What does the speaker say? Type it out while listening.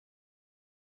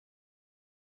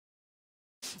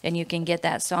and you can get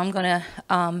that. So I'm going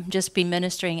to just be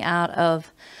ministering out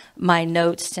of my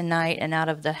notes tonight and out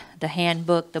of the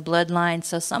handbook, the bloodline.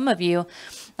 So some of you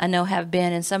I know have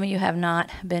been, and some of you have not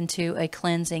been to a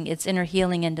cleansing. It's inner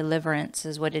healing and deliverance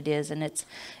is what it is. And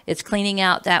it's cleaning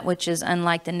out that which is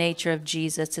unlike the nature of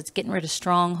Jesus. It's getting rid of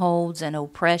strongholds and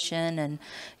oppression, and,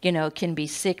 it can be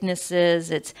sicknesses.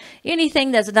 It's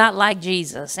anything that's not like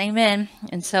Jesus. Amen.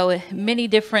 And so many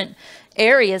different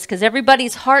areas, because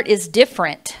everybody's heart is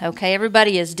different. Okay.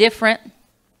 Everybody is different.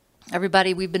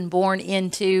 Everybody, we've been born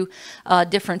into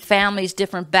different families,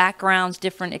 different backgrounds,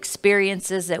 different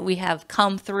experiences that we have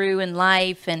come through in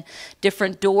life, and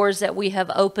different doors that we have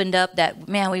opened up that,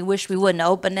 man, we wish we wouldn't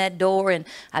open that door, and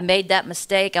I made that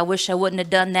mistake. I wish I wouldn't have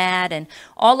done that, and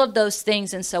all of those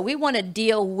things. And so we want to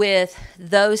deal with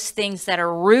those things that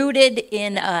are rooted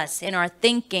in us, in our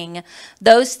thinking,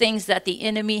 those things that the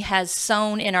enemy has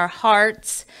sown in our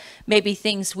hearts, maybe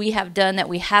things we have done that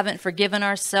we haven't forgiven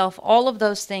ourselves, all of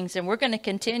those things. And we're going to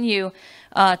continue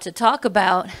to talk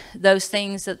about those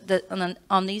things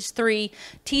on these 3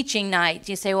 teaching nights.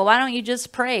 You say, well, why don't you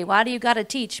just pray? Why do you got to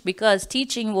teach? Because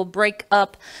teaching will break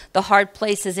up the hard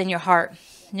places in your heart.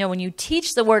 When you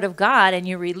teach the word of God and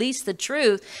you release the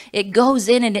truth, it goes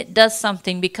in and it does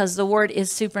something, because the word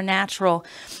is supernatural.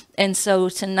 And so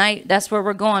tonight, that's where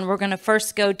we're going. We're going to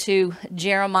first go to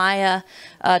Jeremiah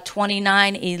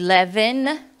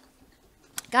 29:11.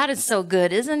 God is so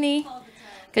good, isn't he?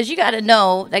 Because you got to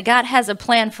know that God has a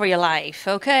plan for your life,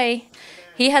 okay?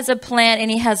 He has a plan and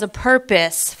he has a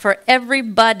purpose for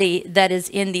everybody that is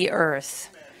in the earth.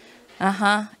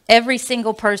 Every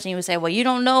single person. You would say, well, you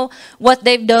don't know what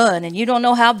they've done and you don't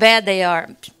know how bad they are.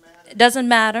 It doesn't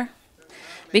matter.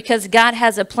 Because God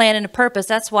has a plan and a purpose.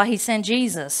 That's why he sent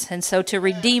Jesus. And so to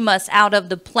redeem us out of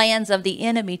the plans of the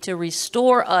enemy, to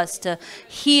restore us, to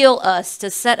heal us,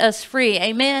 to set us free.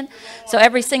 Amen. So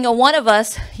every single one of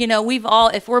us, we've all,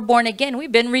 if we're born again, we've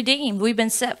been redeemed. We've been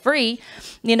set free,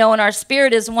 and our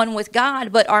spirit is one with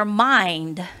God, but our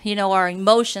mind, our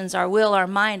emotions, our will, our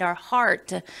mind, our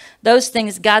heart, those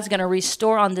things God's going to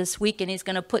restore on this week, and he's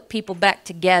going to put people back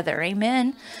together.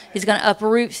 Amen. He's going to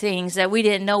uproot things that we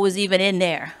didn't know was even in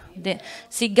there.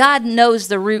 See, God knows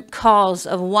the root cause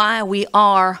of why we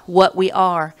are what we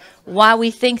are, why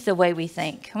we think the way we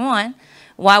think. Come on.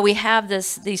 Why we have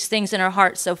these things in our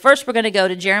hearts. So first we're going to go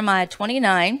to Jeremiah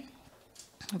 29,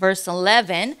 verse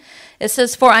 11. It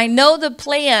says, for I know the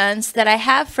plans that I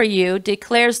have for you,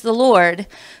 declares the Lord,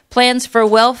 plans for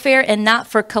welfare and not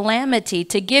for calamity,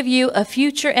 to give you a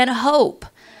future and a hope.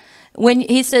 When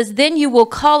he says, then you will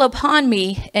call upon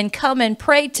me and come and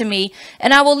pray to me,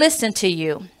 and I will listen to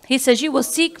you. He says, you will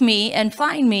seek me and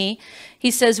find me.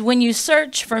 He says, when you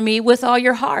search for me with all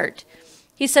your heart.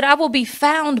 He said, I will be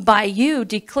found by you,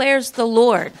 declares the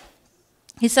Lord.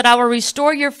 He said, I will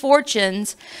restore your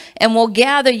fortunes and will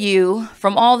gather you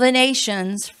from all the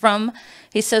nations, from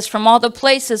all the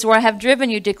places where I have driven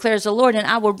you, declares the Lord, and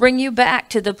I will bring you back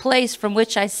to the place from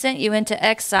which I sent you into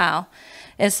exile.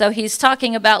 And so he's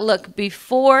talking about, look,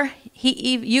 before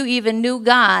you even knew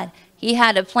God, he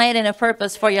had a plan and a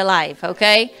purpose for your life,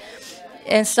 okay?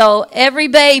 And so every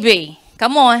baby,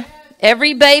 come on,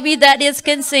 every baby that is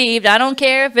conceived, I don't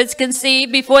care if it's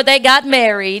conceived before they got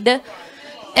married,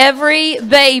 every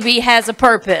baby has a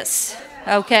purpose,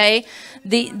 okay?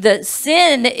 The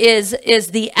sin is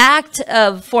the act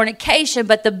of fornication,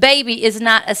 but the baby is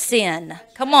not a sin.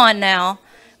 Come on now.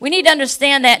 We need to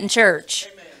understand that in church.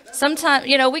 Sometimes,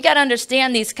 we got to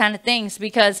understand these kind of things,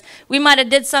 because we might have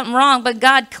did something wrong, but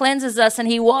God cleanses us and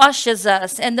he washes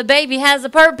us, and the baby has a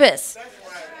purpose.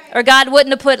 Or God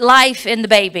wouldn't have put life in the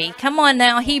baby. Come on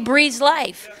now. He breathes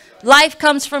life. Life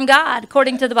comes from God,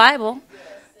 according to the Bible.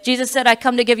 Jesus said, I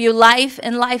come to give you life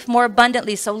and life more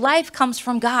abundantly. So life comes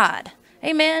from God.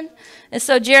 Amen. And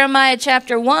so Jeremiah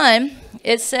chapter 1,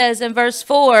 it says in verse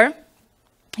 4,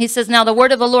 he says, now the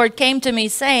word of the Lord came to me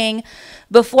saying,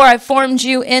 before I formed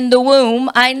you in the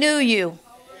womb, I knew you.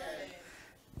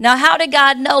 Now, how did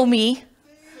God know me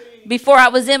before I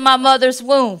was in my mother's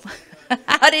womb?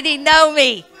 How did he know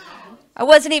me? I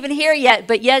wasn't even here yet,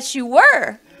 but yes, you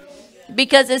were.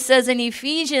 Because it says in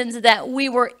Ephesians that we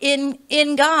were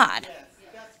in God.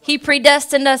 He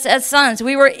predestined us as sons.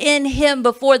 We were in him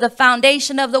before the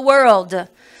foundation of the world.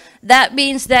 That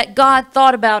means that God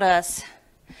thought about us.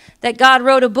 That God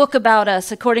wrote a book about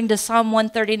us, according to Psalm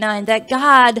 139, that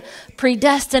God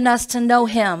predestined us to know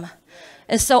him.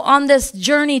 And so on this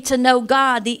journey to know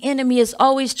God, the enemy is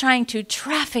always trying to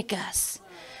traffic us.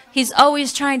 He's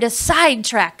always trying to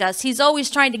sidetrack us. He's always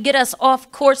trying to get us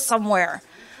off course somewhere.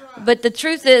 But the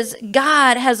truth is,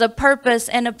 God has a purpose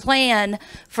and a plan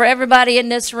for everybody in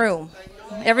this room.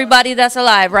 Everybody that's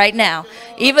alive right now.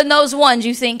 Even those ones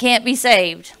you think can't be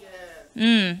saved.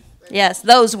 Yes,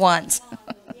 those ones.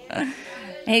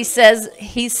 He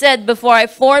said, before I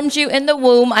formed you in the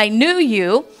womb, I knew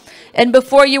you. And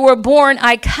before you were born,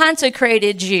 I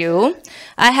consecrated you.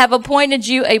 I have appointed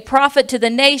you a prophet to the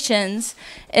nations.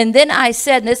 And then I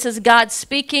said, this is God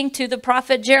speaking to the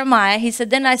prophet Jeremiah. He said,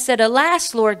 then I said,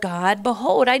 alas, Lord God,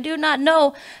 behold, I do not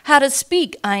know how to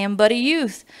speak. I am but a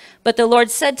youth. But the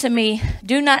Lord said to me,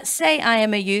 do not say I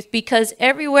am a youth, because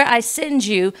everywhere I send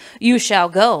you, you shall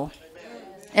go.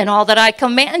 And all that I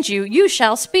command you, you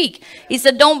shall speak. He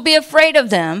said, don't be afraid of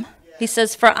them. He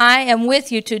says, for I am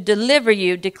with you to deliver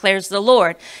you, declares the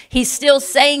Lord. He's still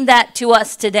saying that to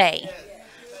us today.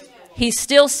 He's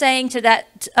still saying to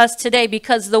us today,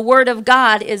 because the word of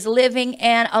God is living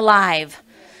and alive.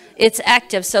 It's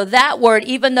active. So that word,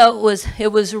 even though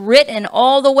it was written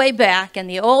all the way back in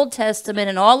the Old Testament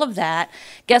and all of that,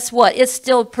 guess what? It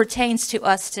still pertains to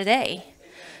us today,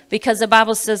 because the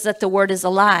Bible says that the word is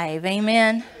alive.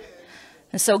 Amen.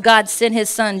 And so God sent his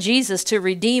son Jesus to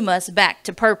redeem us back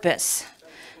to purpose,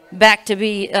 back to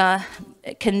be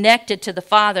connected to the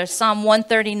Father. Psalm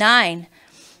 139.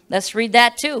 Let's read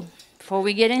that too before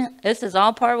we get in. This is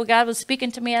all part of what God was speaking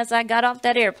to me as I got off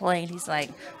that airplane. He's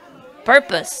like,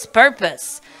 purpose,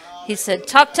 purpose. He said,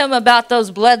 talk to him about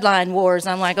those bloodline wars.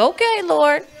 I'm like, okay,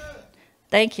 Lord.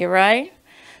 Thank you, right?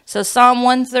 So Psalm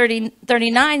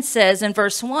 139 says in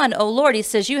verse 1, O Lord, he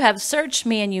says, you have searched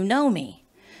me and you know me.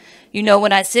 You know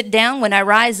when I sit down, when I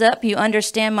rise up, you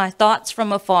understand my thoughts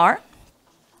from afar.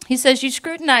 He says, you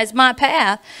scrutinize my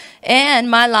path and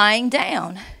my lying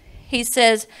down. He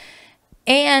says,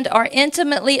 and are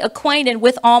intimately acquainted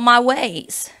with all my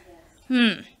ways.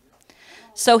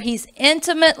 So he's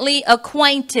intimately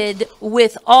acquainted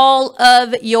with all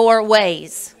of your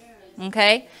ways.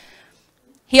 Okay?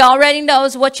 He already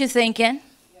knows what you're thinking.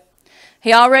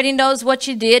 He already knows what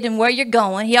you did and where you're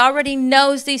going. He already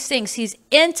knows these things. He's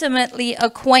intimately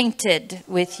acquainted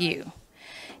with you.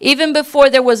 Even before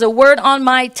there was a word on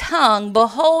my tongue,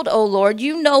 behold, O Lord,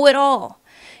 you know it all.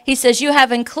 He says, you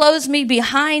have enclosed me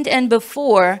behind and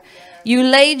before. You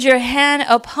laid your hand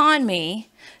upon me.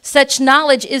 Such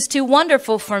knowledge is too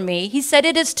wonderful for me. He said,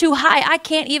 it is too high. I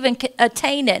can't even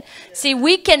attain it. See,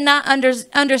 we cannot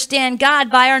understand God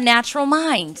by our natural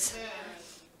minds.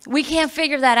 We can't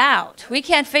figure that out. We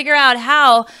can't figure out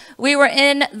how we were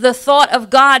in the thought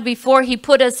of God before he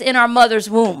put us in our mother's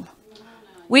womb.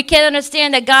 We can't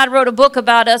understand that God wrote a book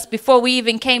about us before we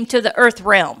even came to the earth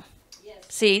realm.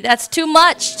 See, that's too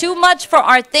much for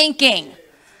our thinking.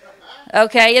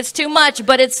 Okay, it's too much,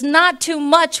 but it's not too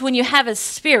much when you have a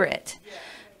spirit.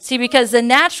 See, because the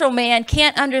natural man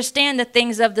can't understand the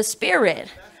things of the spirit.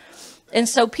 And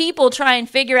so people try and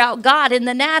figure out God in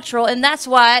the natural, and that's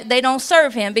why they don't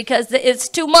serve him, because it's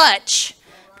too much,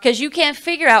 because you can't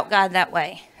figure out God that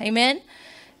way. Amen?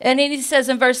 And then he says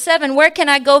in verse 7, where can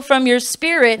I go from your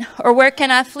spirit, or where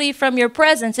can I flee from your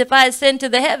presence? If I ascend to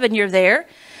the heaven, you're there.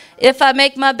 If I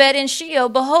make my bed in Sheol,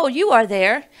 behold, you are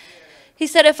there. He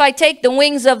said, if I take the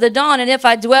wings of the dawn, and if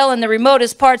I dwell in the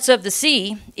remotest parts of the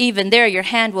sea, even there your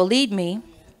hand will lead me.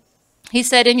 He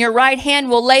said, and your right hand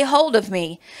will lay hold of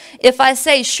me. If I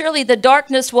say, surely the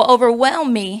darkness will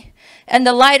overwhelm me, and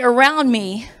the light around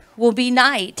me will be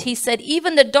night. He said,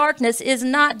 even the darkness is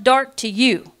not dark to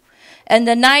you, and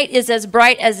the night is as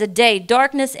bright as the day.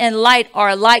 Darkness and light are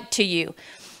alike to you.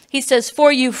 He says,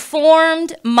 for you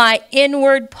formed my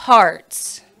inward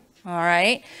parts. All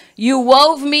right. You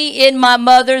wove me in my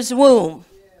mother's womb.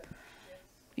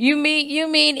 You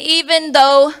mean even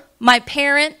though my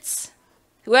parents,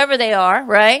 whoever they are,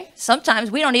 right? Sometimes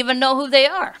we don't even know who they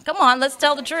are. Come on, let's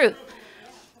tell the truth.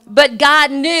 But God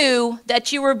knew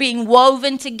that you were being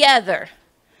woven together.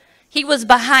 He was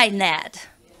behind that.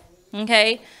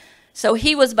 Okay? So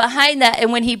he was behind that.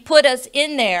 And when he put us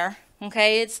in there,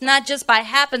 okay, it's not just by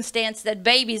happenstance that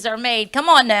babies are made. Come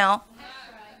on now.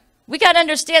 We got to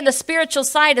understand the spiritual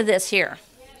side of this here.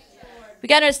 We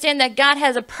got to understand that God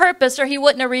has a purpose, or he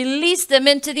wouldn't have released them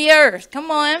into the earth. Come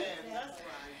on.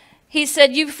 He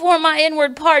said, you formed my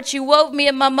inward parts. You wove me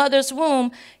in my mother's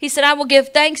womb. He said, I will give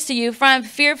thanks to you, for I am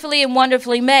fearfully and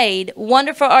wonderfully made.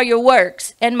 Wonderful are your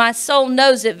works, and my soul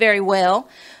knows it very well.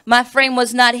 My frame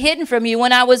was not hidden from you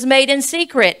when I was made in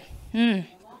secret, and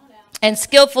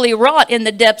skillfully wrought in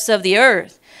the depths of the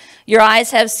earth. Your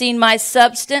eyes have seen my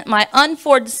substance, my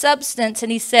unformed substance.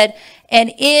 And he said,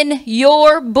 and in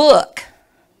your book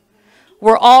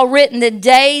were all written the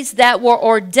days that were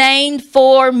ordained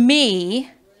for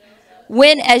me,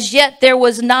 when as yet there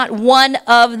was not one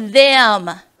of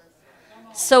them.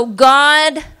 So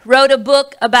God wrote a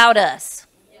book about us.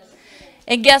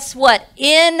 And guess what?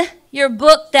 In your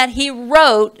book that he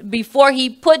wrote before he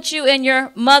put you in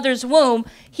your mother's womb,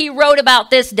 he wrote about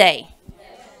this day.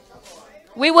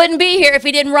 We wouldn't be here if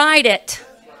he didn't write it.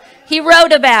 He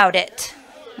wrote about it.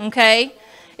 Okay?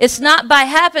 It's not by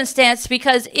happenstance,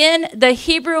 because in the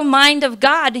Hebrew mind of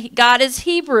God, God is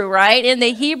Hebrew, right? In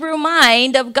the Hebrew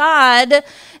mind of God,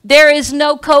 there is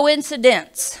no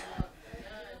coincidence.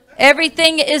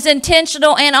 Everything is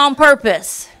intentional and on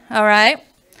purpose. All right?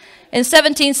 And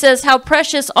 17 says, how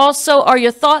precious also are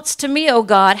your thoughts to me, O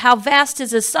God. How vast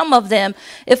is the sum of them.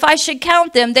 If I should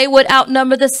count them, they would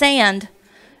outnumber the sand.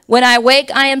 When I wake,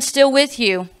 I am still with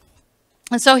you.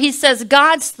 And so he says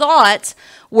God's thoughts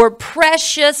were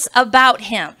precious about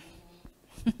him.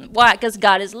 Why? Because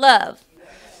God is love.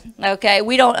 Okay,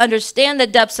 we don't understand the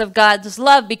depths of God's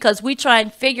love because we try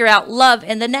and figure out love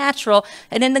in the natural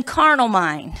and in the carnal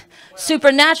mind.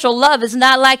 Supernatural love is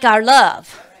not like our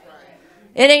love.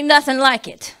 It ain't nothing like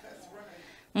it.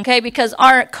 Okay, because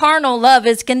our carnal love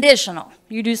is conditional.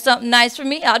 You do something nice for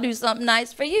me, I'll do something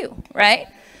nice for you, right?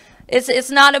 It's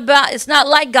not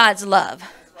like God's love.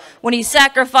 When he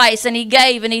sacrificed and he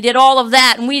gave and he did all of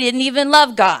that and we didn't even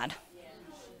love God.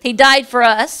 He died for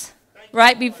us,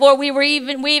 right? Before we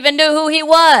even knew who he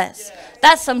was.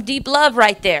 That's some deep love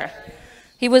right there.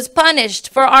 He was punished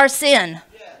for our sin.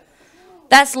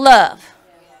 That's love.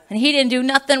 And he didn't do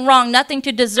nothing wrong, nothing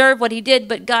to deserve what he did,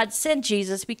 but God sent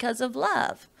Jesus because of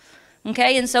love.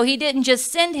 Okay, and so he didn't just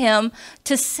send him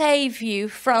to save you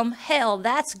from hell.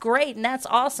 That's great and that's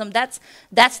awesome.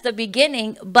 That's the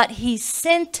beginning, but he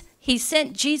sent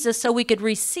Jesus so we could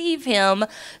receive him,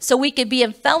 so we could be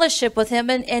in fellowship with him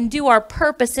and do our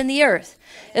purpose in the earth.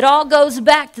 It all goes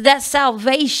back to that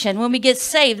salvation. When we get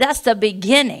saved, that's the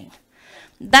beginning.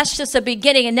 That's just a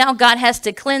beginning, and now God has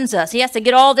to cleanse us. He has to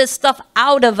get all this stuff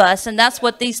out of us, and that's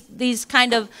what these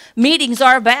kind of meetings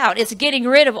are about. It's getting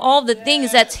rid of all the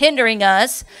things that's hindering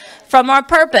us from our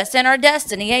purpose and our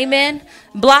destiny. Amen?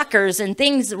 Blockers and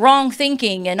things, wrong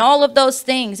thinking, and all of those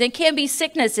things. It can be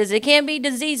sicknesses. It can be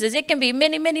diseases. It can be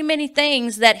many, many, many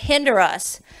things that hinder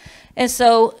us. And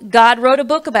so God wrote a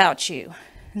book about you.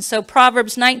 And so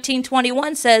Proverbs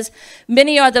 19:21 says,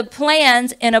 many are the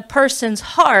plans in a person's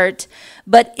heart,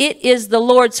 but it is the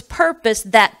Lord's purpose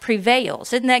that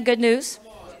prevails. Isn't that good news?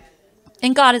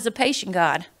 And God is a patient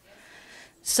God.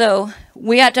 So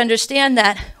we have to understand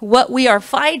that what we are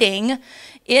fighting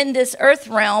in this earth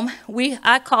realm,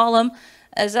 I call them,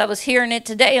 as I was hearing it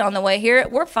today on the way here,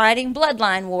 we're fighting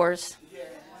bloodline wars.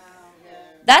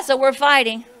 That's what we're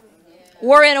fighting.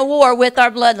 We're in a war with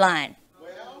our bloodline.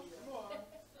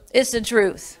 It's the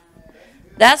truth.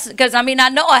 That's because, I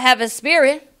know I have his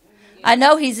spirit. I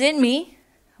know he's in me.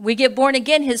 We get born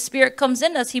again. His spirit comes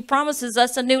in us. He promises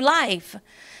us a new life.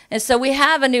 And so we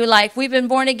have a new life. We've been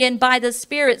born again by the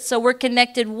Spirit. So we're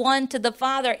connected one to the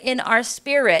Father in our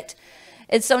spirit.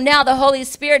 And so now the Holy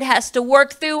Spirit has to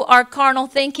work through our carnal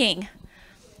thinking.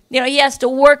 He has to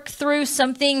work through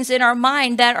some things in our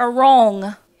mind that are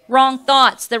wrong. Wrong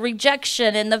thoughts, the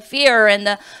rejection and the fear and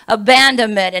the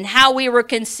abandonment and how we were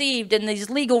conceived and these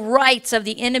legal rights of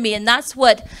the enemy. And that's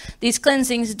what these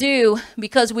cleansings do,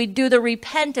 because we do the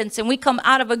repentance and we come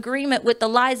out of agreement with the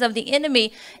lies of the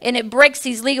enemy, and it breaks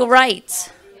these legal rights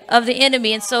of the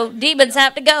enemy. And so demons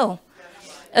have to go.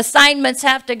 Assignments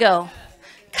have to go.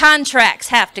 Contracts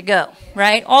have to go,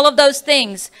 right? All of those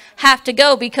things have to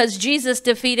go because Jesus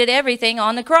defeated everything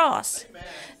on the cross.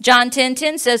 John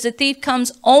 10:10 says, the thief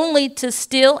comes only to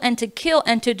steal and to kill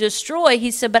and to destroy.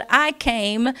 He said, but I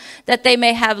came that they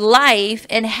may have life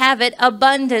and have it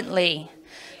abundantly.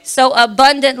 So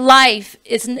abundant life,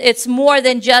 it's more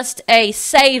than just a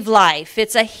saved life.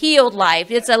 It's a healed life.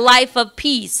 It's a life of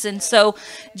peace. And so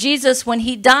Jesus, when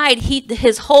he died,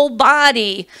 his whole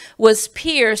body was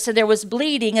pierced, and there was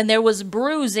bleeding and there was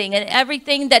bruising, and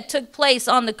everything that took place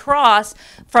on the cross,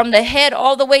 from the head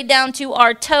all the way down to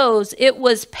our toes, it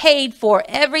was paid for.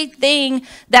 Everything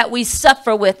that we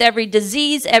suffer with, every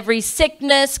disease, every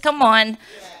sickness, come on,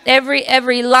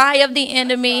 every lie of the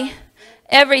enemy,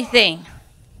 everything.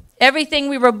 Everything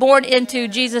we were born into,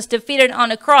 Jesus defeated on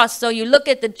the cross. So you look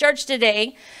at the church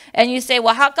today and you say,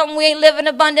 well, how come we ain't living an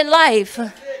abundant life?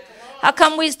 How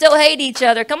come we still hate each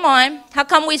other? Come on. How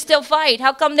come we still fight?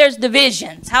 How come there's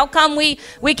divisions? How come we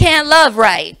can't love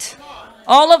right?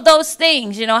 All of those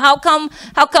things, how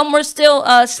come we're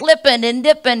still slipping and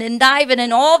dipping and diving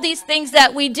and all these things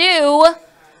that we do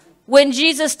when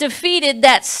Jesus defeated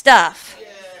that stuff?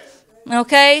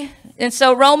 Okay? And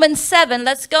so Romans 7,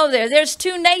 let's go there. There's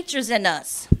two natures in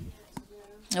us.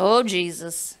 Oh,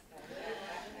 Jesus.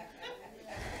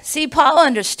 See, Paul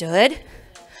understood.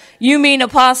 You mean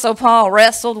Apostle Paul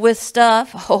wrestled with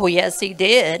stuff? Oh, yes, he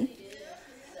did.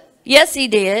 Yes, he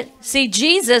did. See,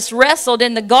 Jesus wrestled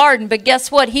in the garden, but guess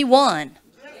what? He won.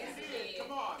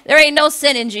 There ain't no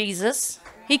sin in Jesus.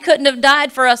 He couldn't have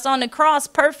died for us on the cross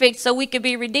perfect so we could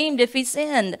be redeemed if he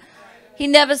sinned. He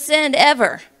never sinned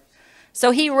ever.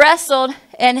 So he wrestled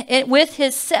with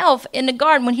himself in the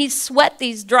garden. When he sweat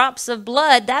these drops of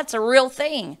blood, that's a real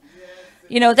thing.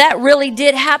 You know, that really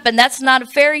did happen. That's not a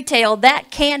fairy tale.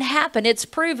 That can happen. It's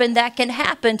proven that can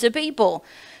happen to people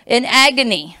in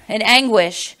agony and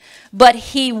anguish. But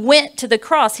he went to the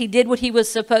cross. He did what he was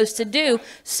supposed to do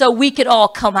so we could all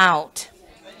come out.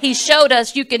 He showed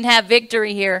us you can have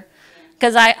victory here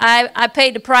because I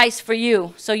paid the price for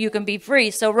you so you can be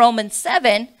free. So Romans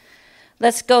 7,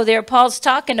 let's go there. Paul's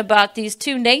talking about these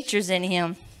two natures in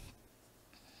him.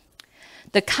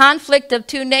 The conflict of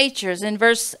two natures. In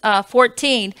verse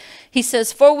 14, he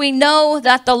says, for we know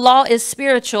that the law is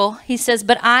spiritual. He says,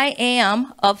 but I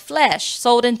am of flesh,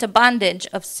 sold into bondage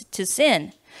to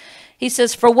sin. He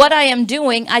says, for what I am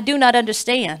doing, I do not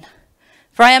understand.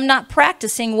 For I am not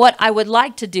practicing what I would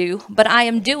like to do, but I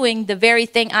am doing the very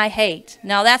thing I hate.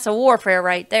 Now that's a warfare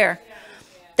right there.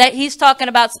 That he's talking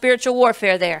about spiritual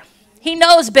warfare there. He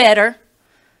knows better.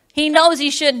 He knows he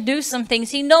shouldn't do some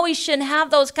things. He knows he shouldn't have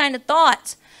those kind of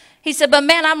thoughts. He said, but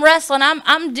man, I'm wrestling.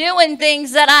 I'm doing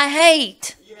things that I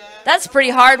hate. That's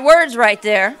pretty hard words right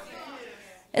there.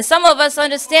 And some of us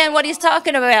understand what he's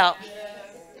talking about.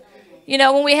 You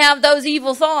know, when we have those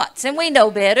evil thoughts and we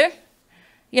know better,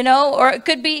 you know, or it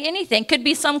could be anything. Could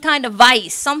be some kind of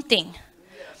vice, something.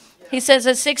 He says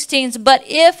at 16, but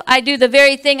if I do the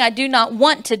very thing I do not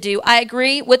want to do, I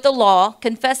agree with the law,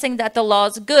 confessing that the law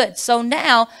is good. So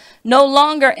now, no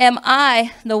longer am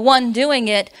I the one doing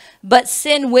it, but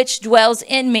sin which dwells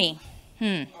in me.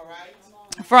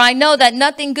 For I know that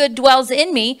nothing good dwells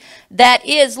in me, that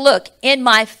is, look, in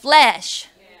my flesh.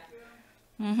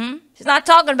 He's not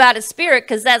talking about his spirit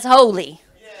because that's holy.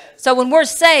 So when we're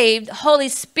saved, Holy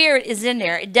Spirit is in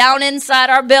there. Down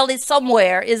inside our belly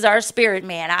somewhere is our spirit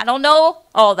man. I don't know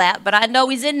all that, but I know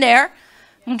he's in there.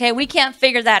 Okay, we can't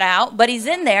figure that out, but he's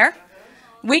in there.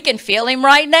 We can feel him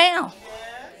right now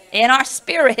in our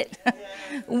spirit.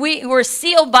 We're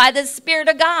sealed by the Spirit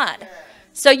of God.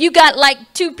 So you got like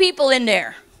two people in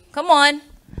there. Come on.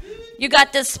 You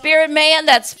got the spirit man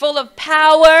that's full of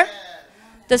power.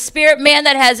 The spirit man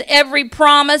that has every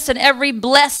promise and every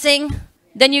blessing.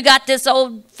 Then you got this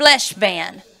old flesh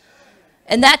man.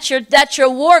 And that's your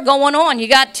war going on. You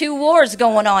got two wars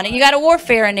going on. And you got a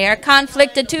warfare in there.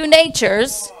 Conflict of two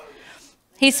natures.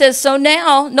 He says, so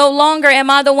now no longer am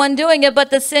I the one doing it, but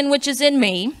the sin which is in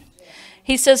me.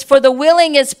 He says, for the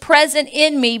willing is present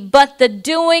in me, but the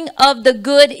doing of the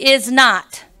good is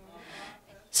not.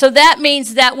 So that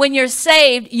means that when you're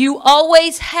saved, you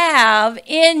always have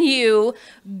in you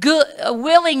a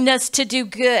willingness to do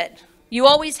good. You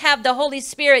always have the Holy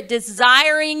Spirit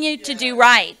desiring you to do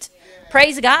right.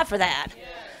 Praise God for that.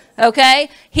 Okay?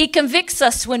 He convicts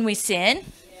us when we sin.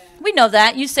 We know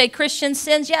that. You say Christian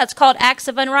sins. Yeah, it's called acts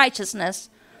of unrighteousness.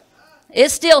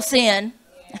 It's still sin.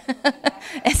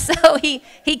 And so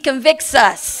he convicts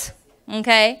us.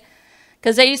 Okay?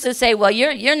 Because they used to say, well,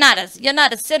 you're not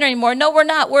a sinner anymore. No, we're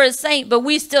not. We're a saint, but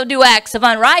we still do acts of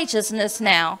unrighteousness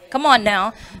now. Come on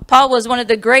now. Paul was one of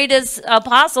the greatest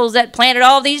apostles that planted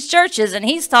all these churches, and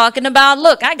he's talking about,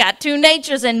 look, I got two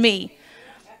natures in me.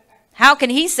 How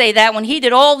can he say that when he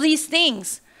did all these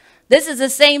things? This is the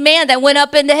same man that went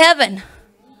up into heaven.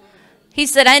 He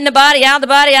said, in the body, out of the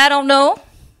body, I don't know.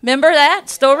 Remember that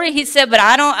story? He said, but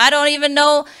I don't even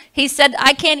know. He said,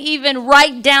 I can't even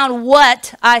write down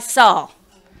what I saw.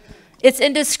 It's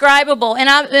indescribable. And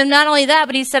not only that,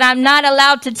 but he said, I'm not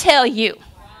allowed to tell you.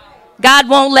 God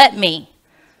won't let me.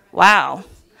 Wow.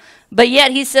 But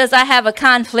yet he says, I have a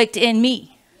conflict in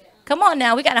me. Come on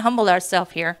now. We got to humble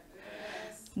ourselves here.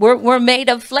 We're made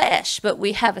of flesh, but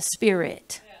we have a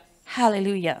spirit.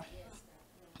 Hallelujah.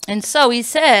 And so he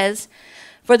says,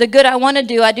 for the good I want to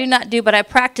do, I do not do, but I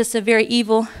practice the very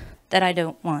evil that I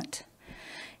don't want.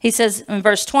 He says in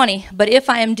verse 20, but if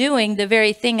I am doing the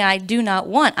very thing I do not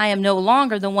want, I am no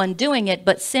longer the one doing it,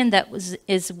 but sin that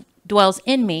dwells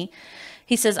in me.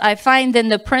 He says, I find then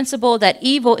the principle that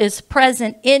evil is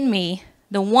present in me,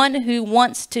 the one who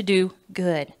wants to do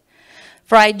good.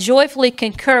 For I joyfully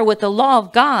concur with the law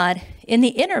of God in the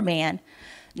inner man,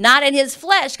 not in his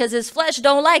flesh, because his flesh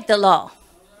don't like the law.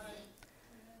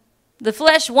 The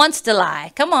flesh wants to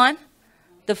lie. Come on.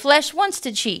 The flesh wants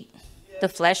to cheat. The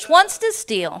flesh wants to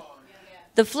steal.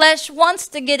 The flesh wants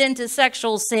to get into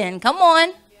sexual sin. Come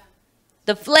on.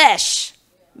 The flesh,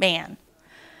 man.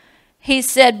 He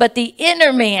said, but the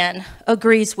inner man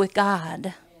agrees with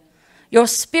God. Your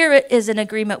spirit is in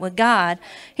agreement with God.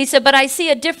 He said, but I see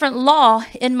a different law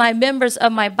in my members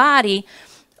of my body,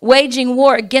 waging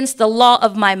war against the law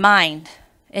of my mind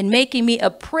and making me a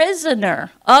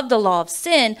prisoner of the law of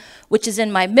sin, which is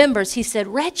in my members. He said,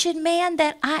 wretched man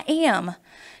that I am.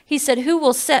 He said, who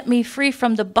will set me free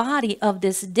from the body of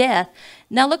this death?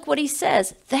 Now look what he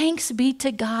says. Thanks be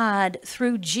to God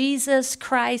through Jesus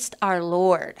Christ our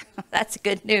Lord. That's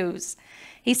good news.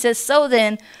 He says, so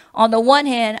then, on the one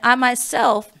hand, I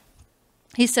myself,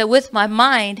 he said, with my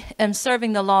mind am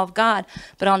serving the law of God,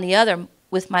 but on the other,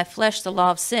 with my flesh, the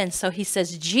law of sin. So he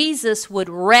says Jesus would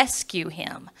rescue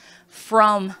him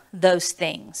from those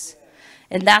things.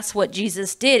 And that's what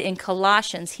Jesus did in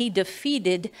Colossians. He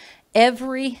defeated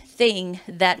everything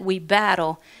that we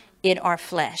battle in our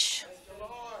flesh.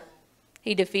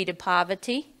 He defeated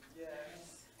poverty.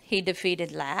 He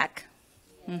defeated lack.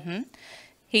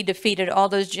 He defeated all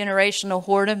those generational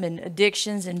whoredom and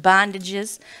addictions and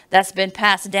bondages that's been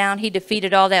passed down. He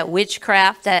defeated all that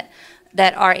witchcraft that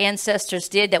our ancestors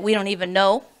did that we don't even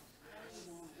know.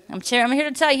 I'm here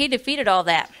to tell you, he defeated all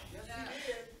that.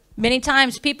 Many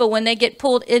times people, when they get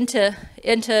pulled into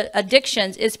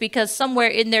addictions, it's because somewhere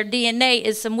in their DNA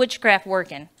is some witchcraft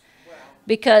working.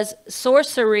 Because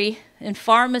sorcery and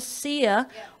pharmacia,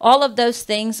 all of those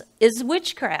things is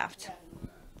witchcraft.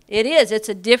 It is. It's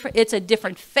a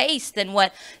different face than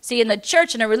what, see, in the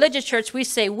church, in a religious church, we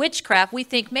say witchcraft. We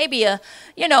think maybe an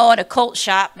occult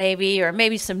shop maybe, or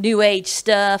maybe some new age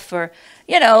stuff, or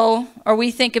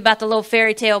we think about the little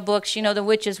fairy tale books, the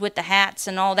witches with the hats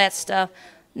and all that stuff.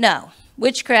 No,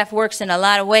 witchcraft works in a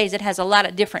lot of ways. It has a lot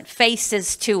of different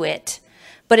faces to it,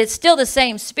 but it's still the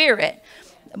same spirit.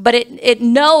 But it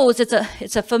knows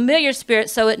it's a familiar spirit,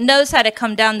 so it knows how to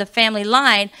come down the family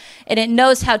line, and it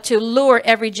knows how to lure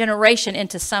every generation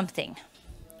into something.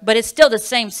 But it's still the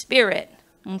same spirit,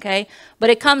 okay? But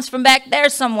it comes from back there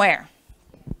somewhere.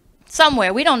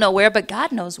 Somewhere. We don't know where, but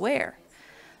God knows where.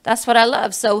 That's what I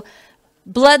love. So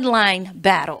bloodline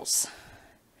battles.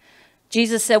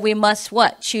 Jesus said we must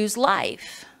what? Choose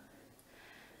life.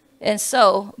 And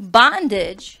so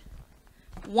bondage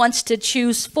wants to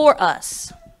choose for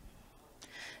us.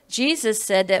 Jesus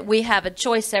said that we have a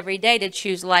choice every day to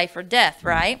choose life or death,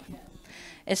 right?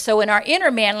 And so in our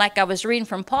inner man, like I was reading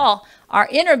from Paul, our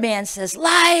inner man says,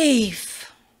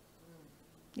 life,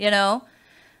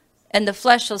 and the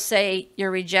flesh will say,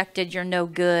 you're rejected, you're no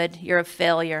good, you're a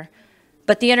failure.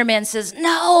 But the inner man says,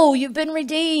 no, you've been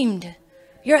redeemed.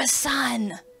 You're a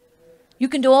son. You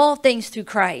can do all things through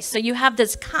Christ. So you have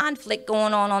this conflict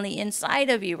going on the inside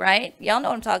of you, right? Y'all know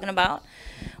what I'm talking about.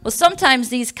 Well, sometimes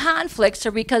these conflicts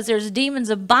are because there's demons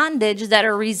of bondage that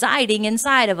are residing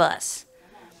inside of us.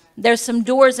 There's some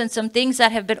doors and some things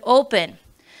that have been opened.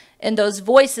 And those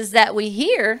voices that we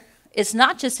hear, it's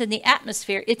not just in the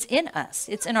atmosphere, it's in us.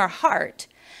 It's in our heart.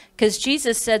 Because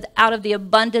Jesus said, out of the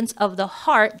abundance of the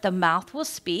heart, the mouth will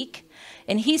speak.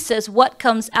 And he says what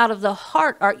comes out of the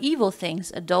heart are evil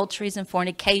things, adulteries and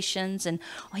fornications. And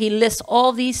he lists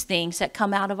all these things that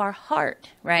come out of our heart,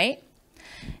 right?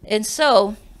 And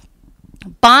so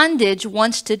bondage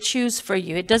wants to choose for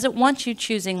you. It doesn't want you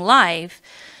choosing life,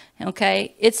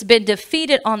 okay? It's been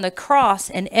defeated on the cross,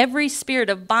 and every spirit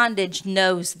of bondage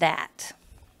knows that.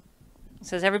 It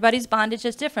says everybody's bondage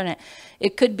is different.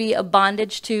 It could be a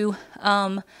bondage to,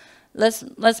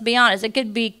 let's be honest, it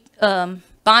could be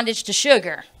bondage to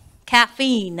sugar,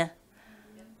 caffeine.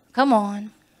 Come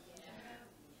on.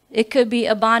 It could be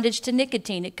a bondage to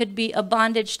nicotine. It could be a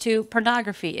bondage to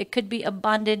pornography. It could be a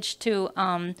bondage to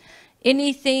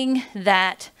anything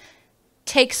that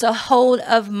takes a hold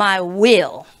of my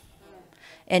will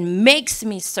and makes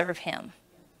me serve him.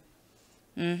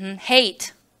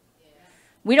 Hate.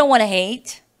 We don't want to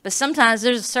hate, but sometimes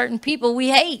there's certain people we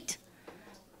hate.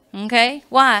 Okay?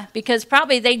 Why? Because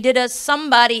probably they did us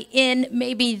somebody in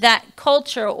maybe that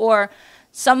culture or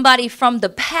somebody from the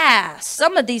past.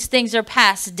 Some of these things are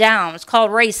passed down. It's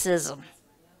called racism.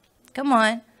 Come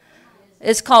on.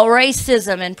 It's called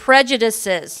racism and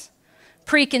prejudices,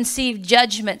 preconceived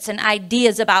judgments and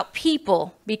ideas about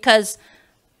people because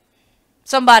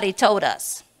somebody told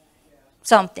us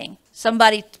something.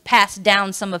 Somebody passed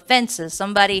down some offenses.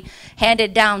 Somebody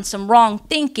handed down some wrong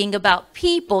thinking about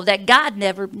people that God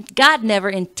never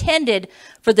intended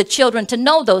for the children to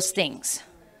know those things.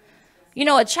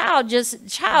 A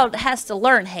child has to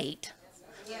learn hate.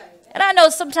 And I know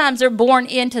sometimes they're born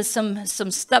into some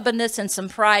stubbornness and some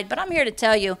pride, but I'm here to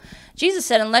tell you, Jesus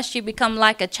said, unless you become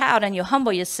like a child and you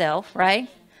humble yourself, right?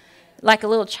 Like a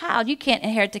little child, you can't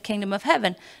inherit the kingdom of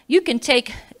heaven. You can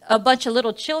take a bunch of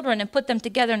little children and put them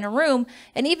together in a room,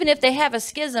 and even if they have a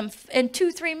schism, in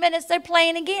 2-3 minutes, they're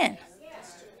playing again.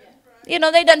 You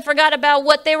know, they done forgot about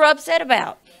what they were upset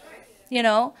about, you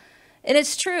know. And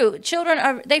it's true.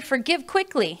 Children, they forgive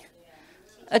quickly.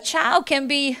 A child can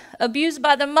be abused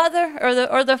by the mother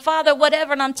or the father,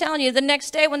 whatever, and I'm telling you, the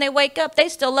next day when they wake up, they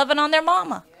still loving on their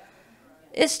mama.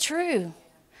 It's true.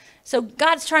 So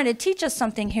God's trying to teach us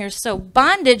something here. So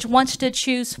bondage wants to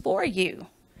choose for you.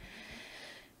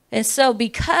 And so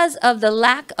because of the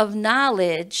lack of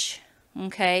knowledge,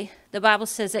 okay, the Bible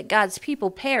says that God's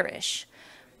people perish.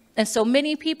 And so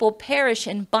many people perish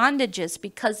in bondages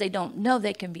because they don't know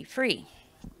they can be free.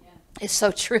 It's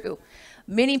so true.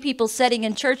 Many people sitting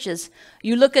in churches,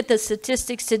 you look at the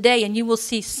statistics today and you will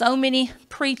see so many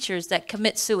preachers that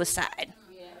commit suicide.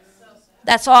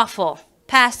 That's awful.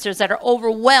 Pastors that are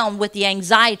overwhelmed with the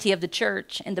anxiety of the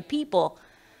church and the people,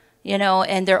 you know,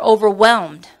 and they're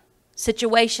overwhelmed.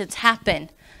 Situations happen.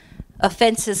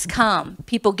 Offenses come.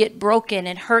 People get broken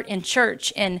and hurt in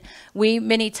church. And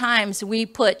many times we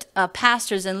put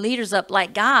pastors and leaders up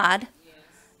like God.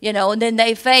 You know, and then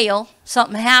they fail,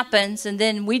 something happens, and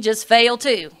then we just fail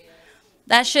too.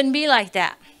 That shouldn't be like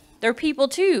that. They're people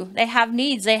too. They have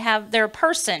needs. They're a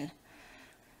person.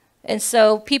 And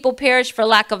so people perish for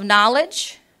lack of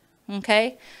knowledge,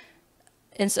 okay?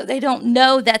 And so they don't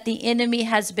know that the enemy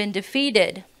has been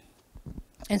defeated.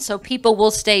 And so people will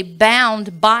stay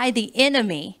bound by the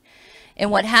enemy.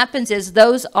 And what happens is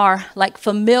those are like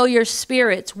familiar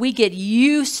spirits. We get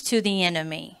used to the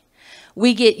enemy.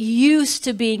 We get used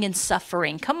to being in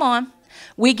suffering. Come on.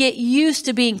 We get used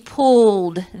to being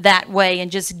pulled that way and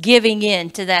just giving in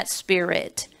to that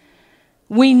spirit.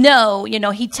 We know, you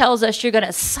know, he tells us you're going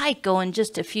to cycle in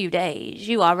just a few days.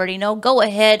 You already know. Go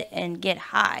ahead and get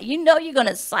high. You know you're going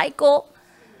to cycle.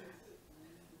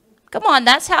 Come on.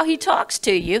 That's how he talks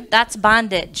to you. That's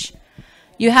bondage.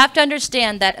 You have to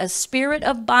understand that a spirit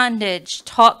of bondage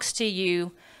talks to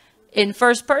you in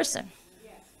first person.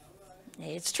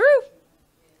 It's true.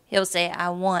 He'll say, I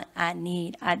want, I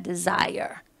need, I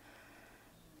desire.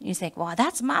 You think, well,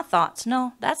 that's my thoughts.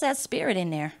 No, that's that spirit in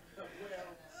there.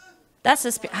 That's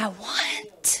the spirit. I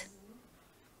want.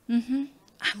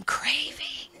 I'm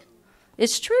craving.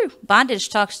 It's true. Bondage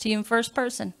talks to you in first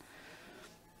person.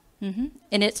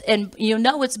 And you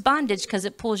know it's bondage because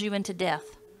it pulls you into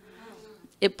death.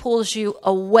 It pulls you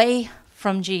away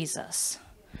from Jesus.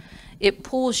 It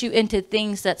pulls you into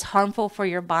things that's harmful for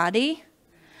your body.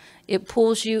 It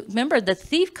pulls you. Remember, the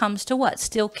thief comes to what?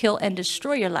 Steal, kill, and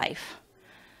destroy your life.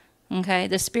 Okay?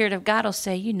 The Spirit of God will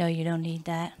say, you know you don't need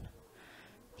that.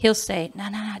 He'll say, no,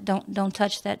 don't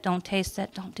touch that. Don't taste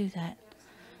that. Don't do that.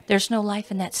 There's no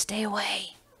life in that. Stay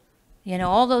away. You know,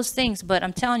 all those things. But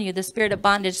I'm telling you, the spirit of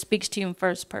bondage speaks to you in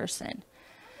first person.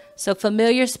 So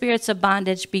familiar spirits of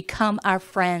bondage become our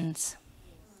friends.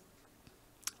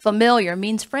 Familiar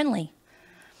means friendly.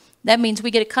 That means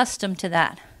we get accustomed to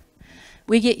that.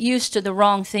 We get used to the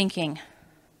wrong thinking.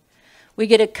 We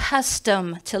get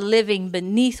accustomed to living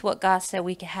beneath what God said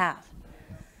we could have.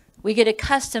 We get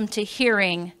accustomed to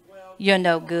hearing, you're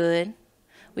no good.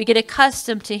 We get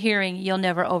accustomed to hearing, you'll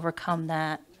never overcome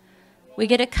that. We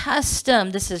get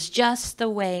accustomed, this is just the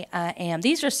way I am.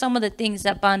 These are some of the things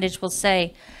that bondage will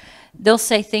say. They'll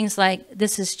say things like,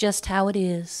 this is just how it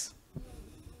is.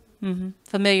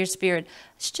 Familiar spirit,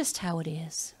 it's just how it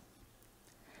is.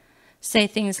 Say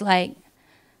things like,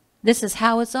 this is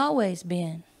how it's always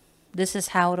been. This is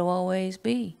how it'll always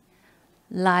be.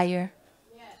 Liar.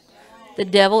 The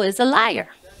devil is a liar.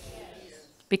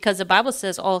 Because the Bible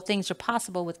says all things are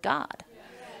possible with God.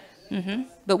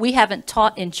 But we haven't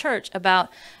taught in church about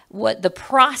what the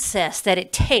process that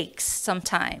it takes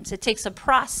sometimes. It takes a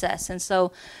process. And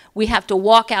so we have to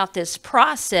walk out this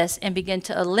process and begin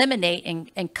to eliminate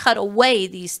and cut away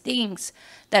these things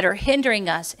that are hindering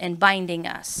us and binding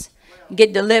us.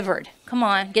 Get delivered. Come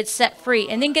on, get set free.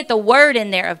 And then get the word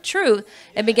in there of truth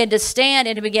and begin to stand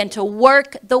and to begin to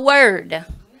work the word.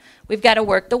 We've got to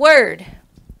work the word.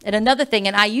 And another thing,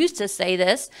 and I used to say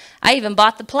this, I even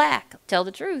bought the plaque. Tell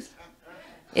the truth.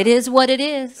 It is what it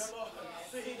is.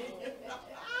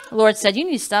 The Lord said, you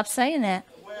need to stop saying that.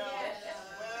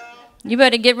 You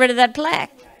better get rid of that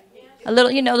plaque. A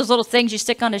little, you know, those little things you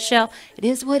stick on the shelf. It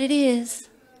is what it is.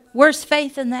 Where's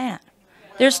faith in that?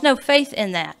 There's no faith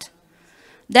in that.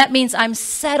 That means I'm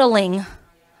settling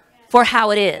for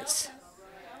how it is.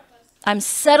 I'm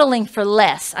settling for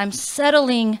less. I'm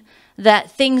settling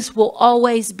that things will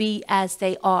always be as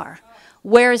they are.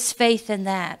 Where is faith in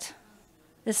that?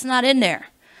 It's not in there.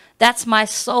 That's my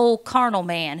soul carnal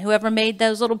man. Whoever made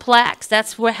those little plaques,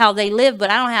 that's how they live, but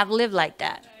I don't have to live like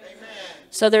that. Amen.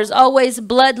 So there's always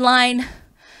bloodline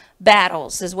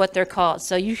battles is what they're called.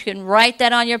 So you can write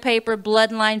that on your paper,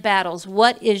 bloodline battles.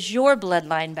 What is your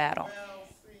bloodline battle?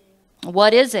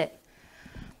 What is it?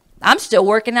 I'm still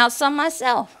working out some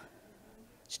myself.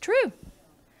 It's true.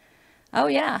 Oh,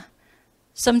 yeah.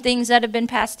 Some things that have been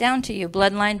passed down to you,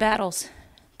 bloodline battles.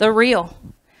 They're real.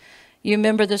 You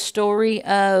remember the story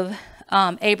of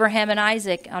Abraham and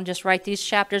Isaac. I'll just write these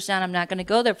chapters down. I'm not going to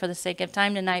go there for the sake of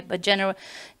time tonight. But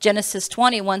Genesis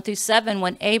 20, 1 through 7,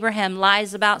 when Abraham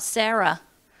lies about Sarah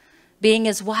being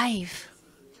his wife.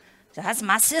 That's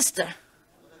my sister.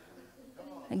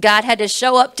 And God had to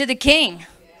show up to the king.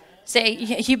 Say,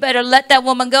 you better let that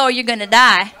woman go or you're going to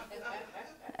die.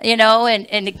 You know,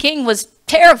 and the king was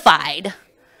terrified.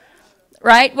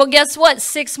 Right? Well, guess what?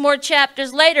 6 more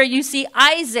chapters later, you see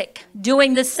Isaac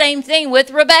doing the same thing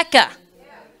with Rebekah.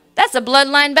 That's a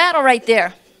bloodline battle right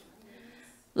there.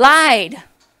 Lied.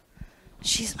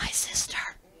 She's my sister.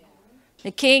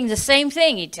 The king, the same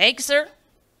thing. He takes her.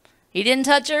 He didn't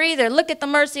touch her either. Look at the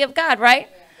mercy of God, right?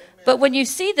 But when you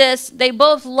see this, they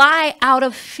both lie out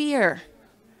of fear.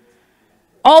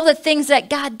 All the things that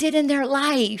God did in their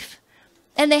life.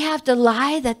 And they have to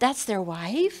lie that that's their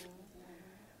wife.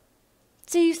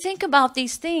 So you think about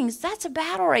these things. That's a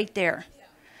battle right there.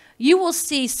 You will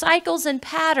see cycles and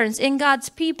patterns in God's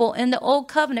people in the old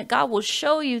covenant. God will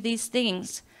show you these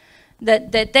things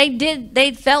that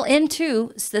they fell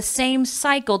into the same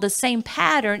cycle, the same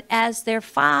pattern as their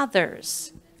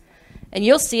fathers. And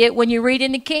you'll see it when you read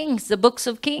in the Kings, the books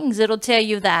of Kings. It'll tell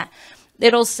you that.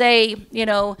 It'll say,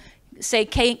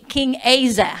 King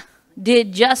Asa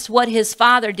did just what his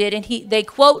father did, and they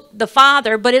quote the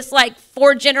father, but it's like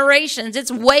 4 generations. It's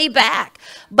way back,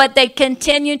 but they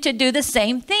continue to do the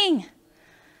same thing.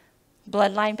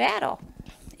 Bloodline battle.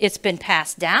 It's been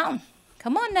passed down.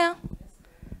 Come on now.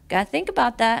 Got to think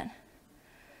about that.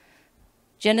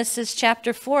 Genesis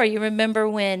chapter 4, you remember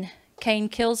when Cain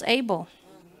kills Abel.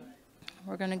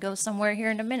 We're going to go somewhere here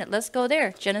in a minute. Let's go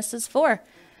there. Genesis 4.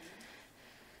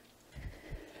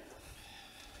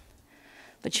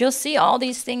 But you'll see all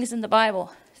these things in the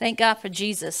Bible. Thank God for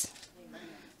Jesus.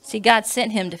 See, God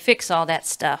sent him to fix all that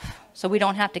stuff. So we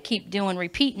don't have to keep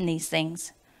repeating these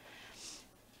things.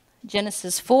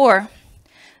 Genesis 4,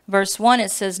 verse 1, it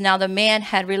says, Now the man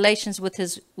had relations with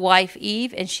his wife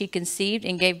Eve, and she conceived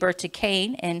and gave birth to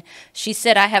Cain. And she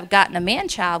said, I have gotten a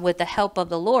man-child with the help of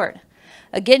the Lord.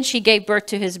 Again, she gave birth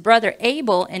to his brother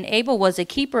Abel, and Abel was a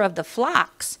keeper of the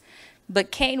flocks, but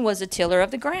Cain was a tiller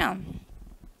of the ground.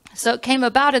 So it came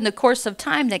about in the course of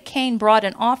time that Cain brought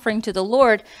an offering to the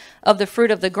Lord of the fruit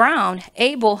of the ground.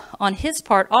 Abel, on his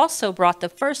part, also brought the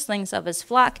firstlings of his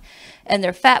flock and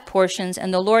their fat portions,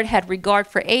 and the Lord had regard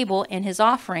for Abel and his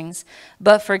offerings.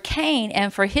 But for Cain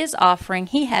and for his offering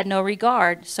he had no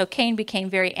regard. So Cain became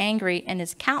very angry, and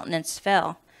his countenance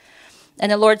fell.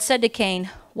 And the Lord said to Cain,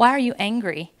 Why are you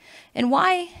angry? And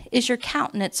why is your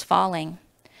countenance falling?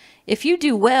 If you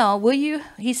do well,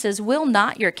 will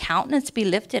not your countenance be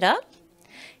lifted up?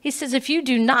 He says, if you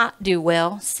do not do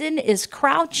well, sin is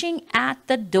crouching at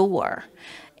the door,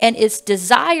 and its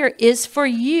desire is for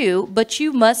you, but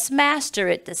you must master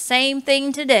it. The same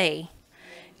thing today.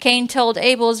 Cain told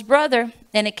Abel's brother,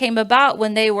 and it came about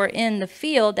when they were in the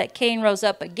field that Cain rose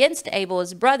up against Abel,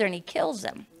 his brother, and he kills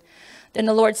him. Then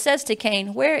the Lord says to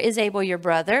Cain, Where is Abel your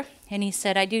brother? And he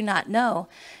said, I do not know.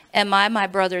 Am I my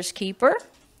brother's keeper?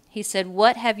 He said,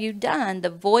 What have you done? The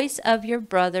voice of your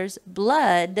brother's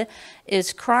blood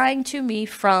is crying to me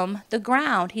from the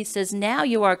ground. He says, Now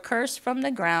you are cursed from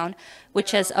the ground,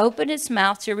 which has opened its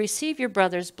mouth to receive your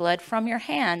brother's blood from your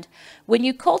hand. When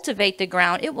you cultivate the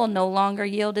ground, it will no longer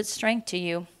yield its strength to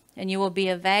you, and you will be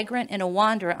a vagrant and a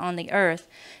wanderer on the earth.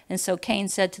 And so Cain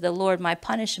said to the Lord, My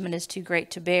punishment is too great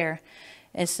to bear.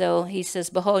 And so he says,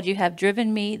 Behold, you have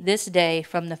driven me this day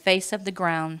from the face of the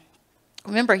ground.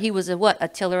 Remember, he was a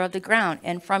tiller of the ground.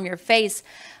 And from your face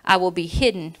I will be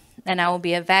hidden, and I will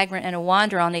be a vagrant and a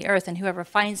wanderer on the earth, and whoever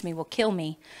finds me will kill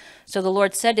me. So the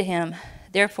Lord said to him,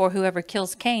 Therefore, whoever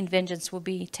kills Cain, vengeance will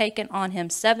be taken on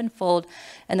him sevenfold.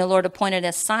 And the Lord appointed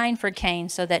a sign for Cain,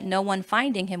 so that no one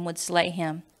finding him would slay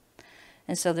him.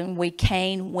 And so then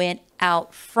Cain went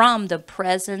out from the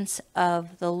presence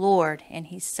of the Lord, and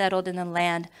he settled in the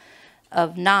land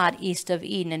of Nod, east of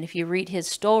Eden. And if you read his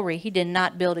story, he did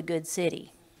not build a good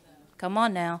city. Come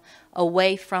on now,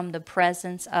 away from the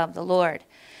presence of the Lord.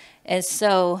 And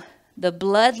so the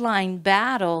bloodline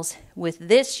battles with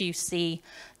this, you see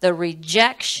the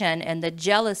rejection and the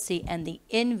jealousy and the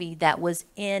envy that was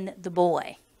in the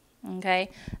boy, okay,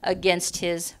 against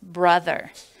his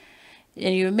brother.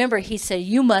 And you remember he said,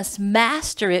 you must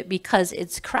master it because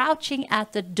it's crouching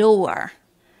at the door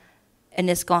and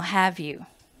it's going to have you.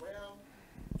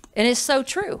 And it's so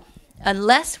true.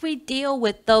 Unless we deal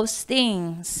with those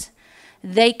things,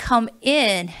 they come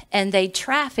in and they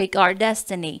traffic our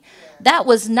destiny. That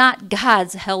was not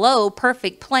God's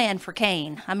perfect plan for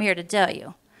Cain. I'm here to tell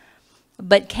you.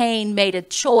 But Cain made a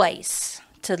choice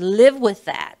to live with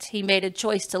that. He made a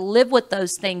choice to live with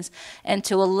those things and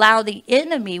to allow the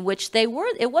enemy, which it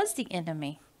was the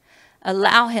enemy,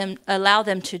 allow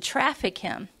them to traffic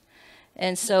him.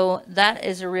 And so that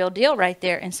is a real deal right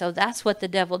there. And so that's what the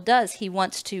devil does. He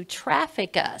wants to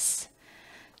traffic us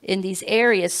in these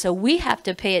areas. So we have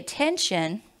to pay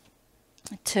attention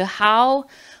to how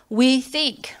we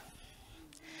think.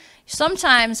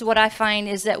 Sometimes what I find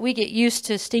is that we get used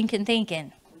to stinking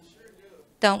thinking.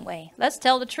 Don't we? Let's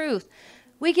tell the truth.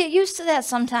 We get used to that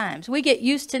sometimes. We get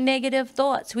used to negative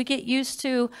thoughts. We get used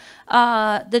to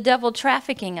the devil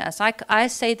trafficking us. I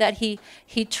say that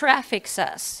he traffics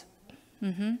us.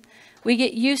 We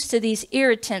get used to these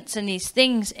irritants and these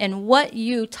things, and what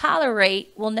you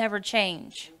tolerate will never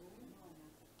change.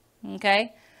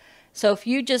 Okay? So if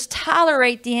you just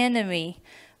tolerate the enemy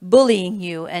bullying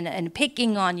you and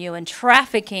picking on you and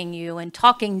trafficking you and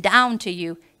talking down to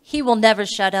you, he will never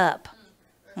shut up.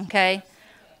 Okay?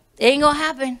 It ain't gonna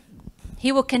happen.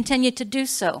 He will continue to do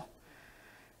so.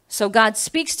 So God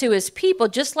speaks to his people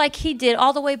just like he did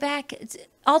all the way back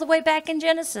in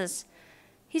Genesis.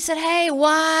 He said, hey,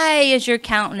 why is your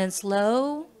countenance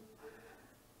low?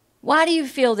 Why do you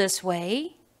feel this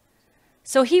way?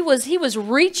 So he was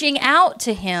reaching out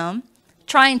to him,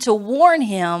 trying to warn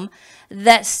him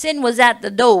that sin was at the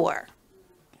door.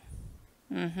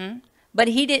 But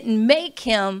he didn't make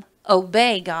him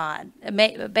obey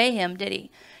him, did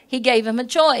he? He gave him a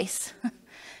choice.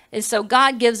 And so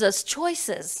God gives us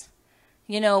choices.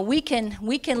 You know, we can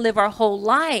live our whole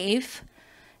life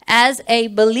as a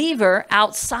believer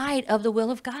outside of the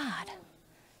will of God.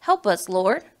 Help us,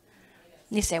 Lord.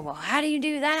 You say, well, how do you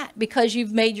do that? Because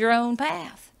you've made your own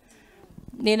path.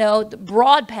 You know, the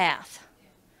broad path.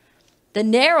 The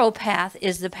narrow path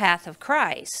is the path of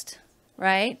Christ,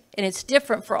 right? And it's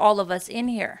different for all of us in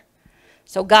here.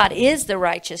 So God is the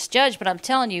righteous judge, but I'm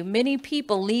telling you, many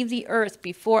people leave the earth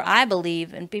before, I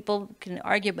believe, and people can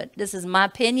argue, but this is my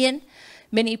opinion.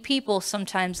 Many people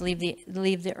sometimes leave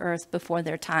the earth before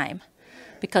their time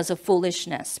because of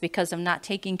foolishness, because of not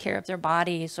taking care of their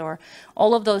bodies, or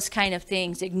all of those kind of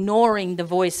things, ignoring the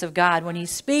voice of God when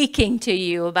he's speaking to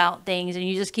you about things, and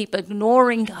you just keep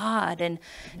ignoring God. And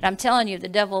I'm telling you, the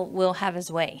devil will have his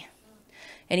way,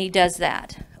 and he does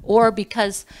that. Or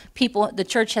because the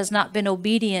church has not been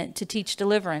obedient to teach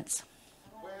deliverance.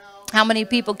 How many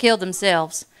people kill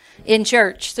themselves in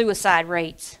church? Suicide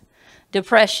rates,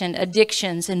 depression,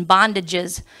 addictions, and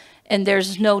bondages, and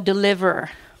there's no deliverer.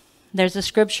 There's a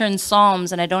scripture in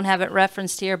Psalms, and I don't have it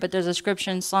referenced here, but there's a scripture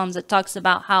in Psalms that talks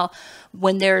about how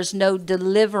when there's no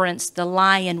deliverance, the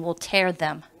lion will tear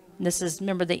them.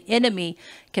 Remember, the enemy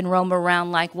can roam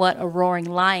around like what? A roaring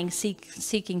lion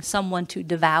seeking someone to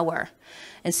devour.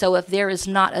 And so if there is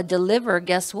not a deliverer,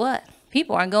 guess what?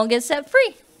 People aren't going to get set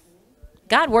free.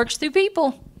 God works through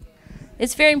people.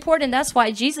 It's very important. That's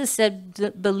why Jesus said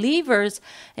believers,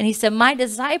 and he said, my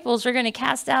disciples are going to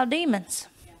cast out demons.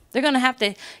 They're going to have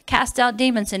to cast out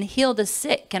demons and heal the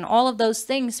sick and all of those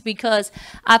things, because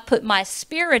I put my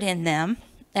spirit in them,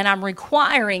 and I'm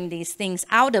requiring these things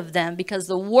out of them because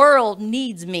the world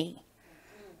needs me.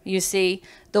 You see,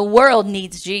 the world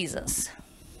needs Jesus.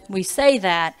 We say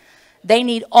that. They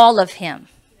need all of him.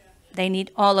 They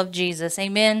need all of Jesus.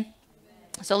 Amen.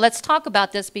 So let's talk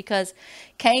about this, because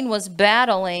Cain was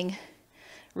battling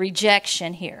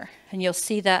rejection here. And you'll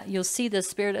see the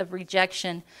spirit of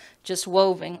rejection just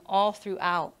woven all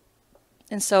throughout.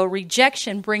 And so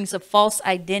rejection brings a false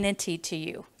identity to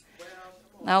you.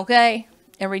 Okay?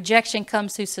 And rejection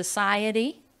comes through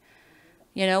society.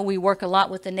 You know, we work a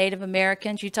lot with the Native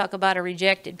Americans. You talk about a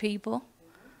rejected people.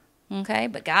 Okay?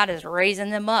 But God is raising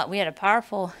them up. We had a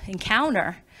powerful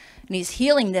encounter, and he's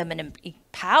healing them and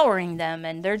empowering them,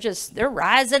 and they're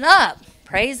rising up.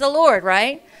 Praise the Lord,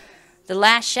 right? The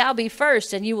last shall be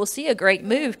first, and you will see a great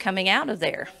move coming out of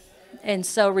there. And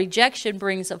so rejection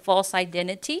brings a false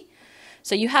identity.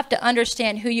 So you have to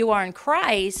understand who you are in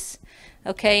Christ,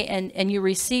 okay? And you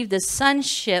receive the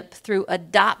sonship through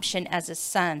adoption as a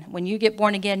son. When you get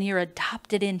born again, you're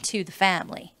adopted into the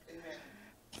family.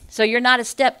 So you're not a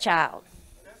stepchild.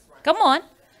 Come on.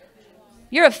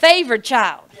 You're a favored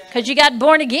child because you got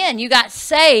born again. You got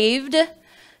saved,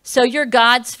 so you're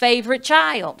God's favorite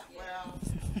child.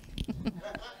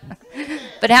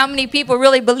 But how many people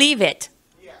really believe it?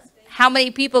 How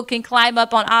many people can climb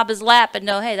up on Abba's lap and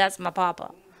know, hey, that's my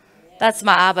papa. That's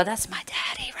my Abba. That's my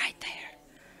daddy right there.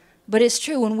 But it's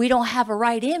true, when we don't have a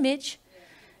right image,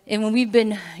 and when we've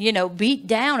been, beat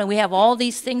down and we have all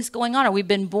these things going on, or we've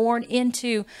been born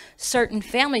into certain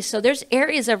families. So there's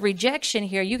areas of rejection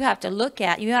here you have to look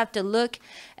at. You have to look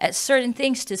at certain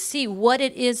things to see what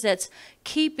it is that's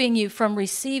keeping you from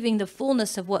receiving the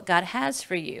fullness of what God has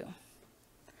for you.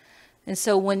 And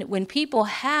so when people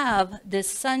have this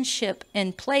sonship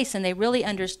in place and they really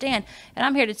understand, and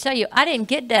I'm here to tell you, I didn't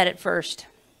get that at first.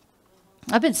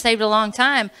 I've been saved a long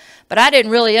time, but I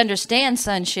didn't really understand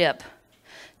sonship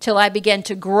till I began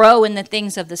to grow in the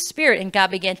things of the Spirit, and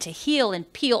God began to heal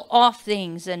and peel off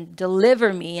things and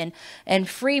deliver me and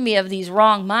free me of these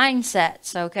wrong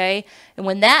mindsets, okay? And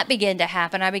when that began to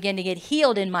happen, I began to get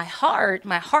healed in my heart.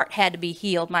 My heart had to be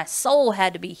healed. My soul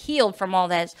had to be healed from all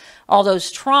those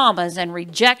traumas and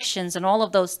rejections and all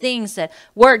of those things, that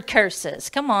word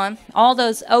curses. Come on. All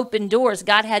those open doors,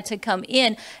 God had to come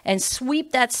in and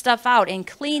sweep that stuff out and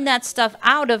clean that stuff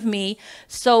out of me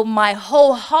so my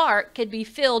whole heart could be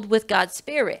filled with God's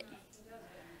Spirit.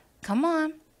 Come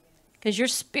on. Because your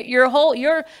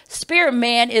spirit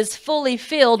man is fully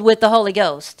filled with the Holy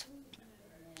Ghost.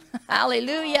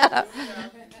 Hallelujah.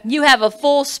 You have a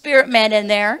full spirit man in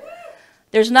there.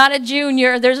 There's not a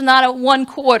junior. There's not a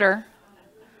 1/4.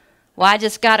 Well, I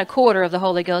just got a quarter of the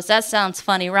Holy Ghost. That sounds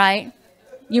funny, right?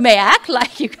 You may act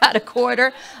like you got a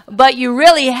quarter, but you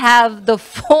really have the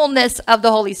fullness of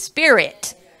the Holy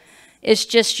Spirit. It's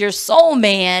just your soul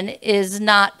man is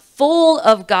not full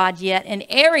of God yet in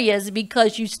areas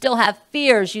because you still have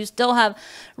fears. You still have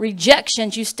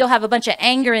rejections. You still have a bunch of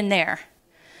anger in there.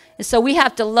 And so we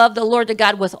have to love the Lord to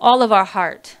God with all of our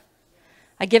heart.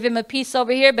 I give him a piece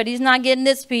over here, but he's not getting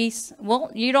this piece. Well,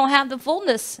 you don't have the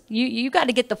fullness. You got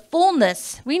to get the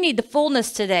fullness. We need the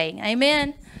fullness today.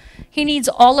 Amen. He needs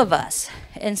all of us.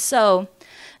 And so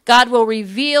God will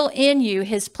reveal in you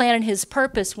his plan and his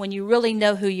purpose when you really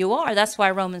know who you are. That's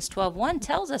why Romans 12:1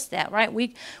 tells us that, right?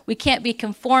 We can't be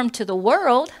conformed to the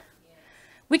world.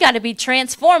 We got to be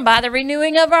transformed by the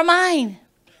renewing of our mind.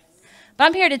 But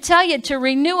I'm here to tell you, to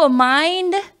renew a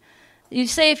mind, you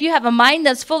say if you have a mind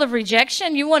that's full of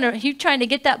rejection, you're trying to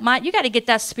get that mind, you got to get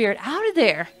that spirit out of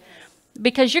there.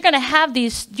 Because you're going to have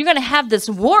this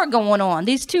war going on,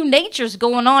 these two natures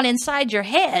going on inside your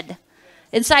head,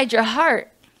 inside your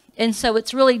heart. And so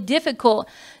it's really difficult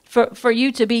for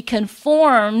you to be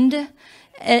conformed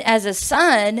as a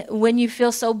son when you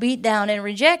feel so beat down and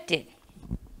rejected.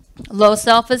 Low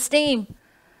self-esteem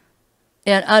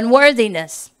and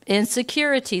unworthiness,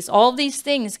 insecurities, all these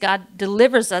things, God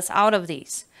delivers us out of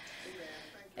these.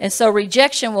 And so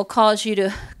rejection will cause you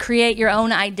to create your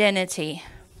own identity.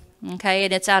 Okay,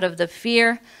 and it's out of the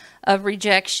fear of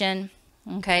rejection.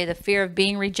 Okay, the fear of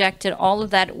being rejected, all of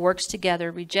that works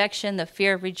together. Rejection, the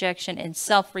fear of rejection, and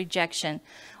self-rejection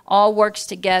all works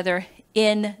together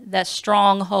in the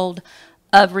stronghold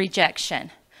of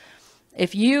rejection.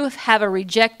 If you have a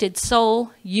rejected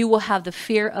soul, you will have the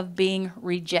fear of being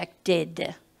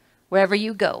rejected wherever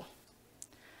you go.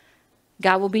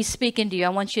 God will be speaking to you. I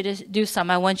want you to do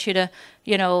something. I want you to,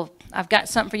 I've got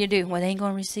something for you to do. Well, they ain't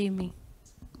going to receive me.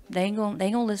 They ain't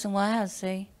gonna listen to what I have to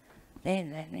say. I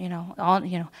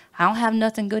don't have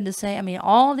nothing good to say. I mean,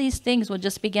 all these things will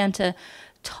just begin to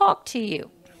talk to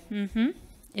you.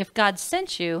 If God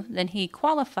sent you, then he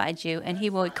qualified you, and he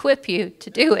will equip you to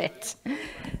do it.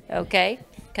 Okay?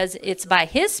 Because it's by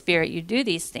his Spirit you do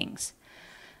these things.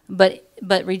 But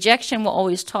rejection will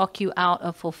always talk you out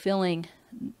of fulfilling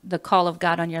the call of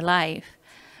God on your life.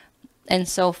 And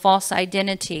so false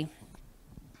identity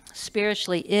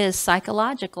spiritually is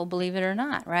psychological, believe it or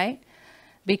not, right?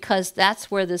 Because that's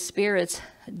where the spirits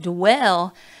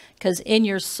dwell, because in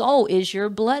your soul is your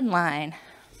bloodline.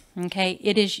 Okay,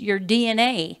 it is your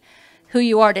DNA. Who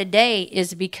you are today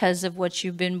is because of what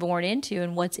you've been born into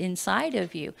and what's inside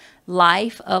of you.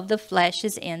 Life of the flesh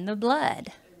is in the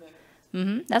blood.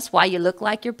 That's why you look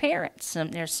like your parents.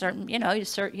 There's certain, you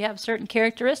have certain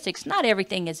characteristics. Not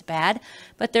everything is bad,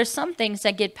 but there's some things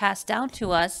that get passed down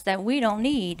to us that we don't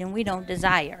need and we don't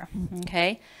desire.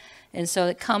 Okay, and so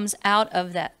it comes out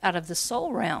of the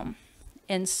soul realm,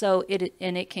 and so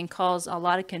it can cause a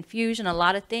lot of confusion, a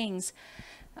lot of things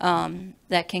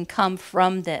that can come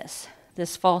from this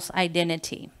false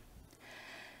identity.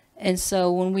 And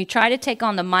so when we try to take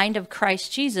on the mind of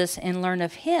Christ Jesus and learn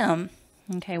of him,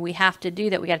 okay, we have to do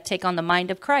that. We got to take on the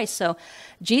mind of Christ. So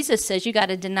Jesus says you got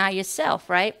to deny yourself,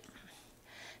 right?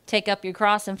 Take up your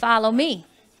cross and follow me.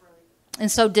 And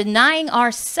so denying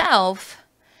ourselves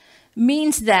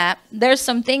means that there's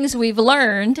some things we've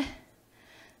learned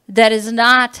that is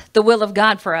not the will of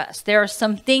God for us. There are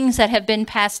some things that have been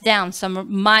passed down, some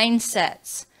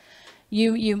mindsets.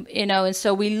 You know, and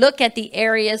so we look at the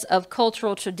areas of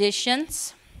cultural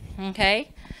traditions,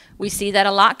 okay? We see that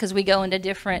a lot because we go into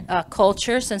different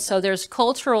cultures, and so there's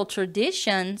cultural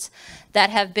traditions that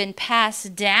have been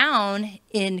passed down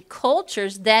in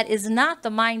cultures that is not the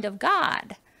mind of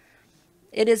God.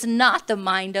 It is not the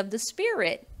mind of the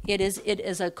Spirit. It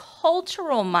is a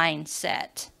cultural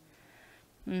mindset.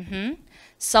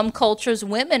 Some cultures,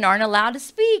 women aren't allowed to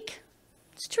speak.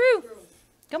 It's true.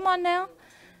 Come on now.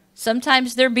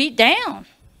 Sometimes they're beat down.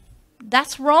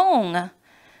 That's wrong.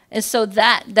 And so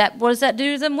that what does that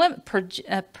do to them? Women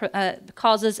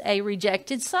causes a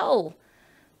rejected soul.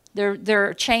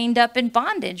 They're chained up in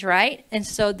bondage, right? And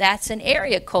so that's an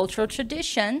area, cultural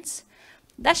traditions.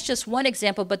 That's just one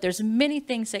example, but there's many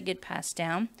things that get passed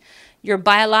down. Your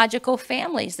biological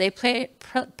families, they play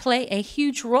a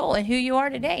huge role in who you are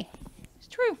today. It's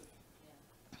true.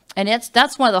 And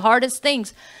that's one of the hardest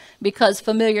things, because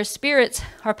familiar spirits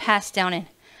are passed down in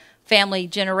family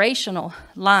generational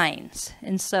lines.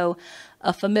 And so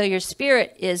a familiar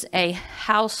spirit is a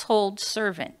household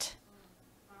servant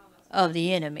of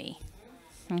the enemy.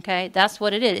 Okay, that's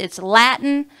what it is. It's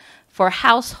Latin for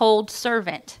household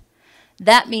servant.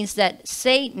 That means that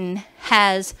Satan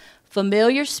has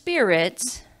familiar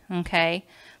spirits, okay,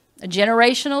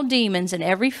 generational demons in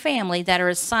every family that are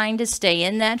assigned to stay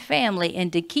in that family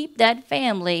and to keep that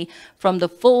family from the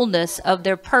fullness of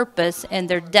their purpose and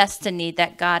their destiny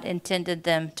that God intended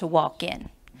them to walk in.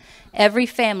 Every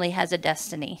family has a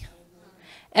destiny.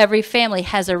 Every family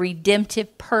has a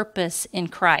redemptive purpose in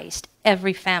Christ.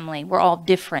 Every family. We're all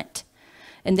different.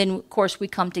 And then, of course, we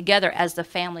come together as the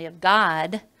family of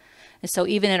God. And so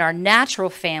even in our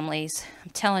natural families,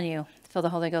 I'm telling you, I feel the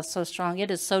Holy Ghost so strong.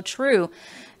 It is so true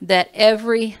that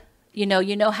every, you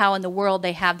know how in the world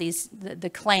they have these, the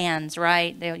clans,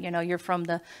 right? They, you're from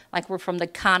we're from the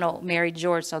Connell, Mary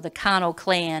George, so the Connell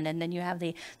clan, and then you have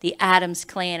the Adams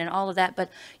clan and all of that. But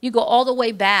you go all the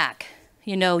way back,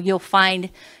 you'll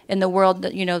find in the world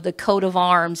that, the coat of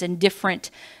arms and different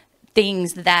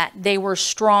things that they were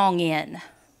strong in.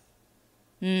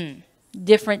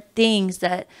 Different things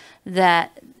that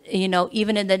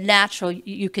even in the natural,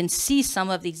 you can see some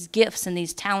of these gifts and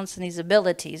these talents and these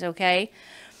abilities, okay?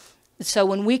 So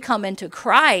when we come into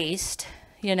Christ,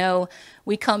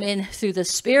 we come in through the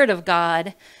Spirit of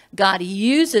God. God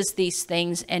uses these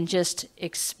things and just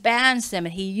expands them,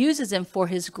 and he uses them for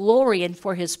his glory and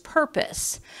for his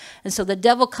purpose. And so the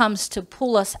devil comes to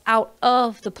pull us out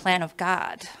of the plan of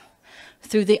God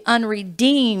through the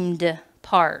unredeemed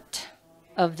part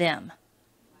of them.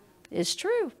 It's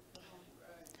true.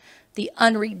 The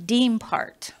unredeemed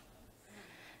part.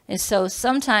 And so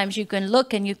sometimes you can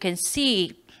look and you can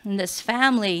see in this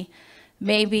family,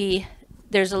 maybe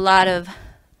there's a lot of,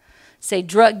 say,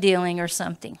 drug dealing or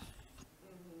something.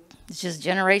 It's just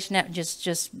generation that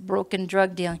just broken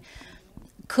drug dealing.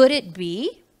 Could it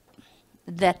be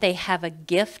that they have a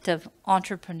gift of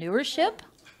entrepreneurship?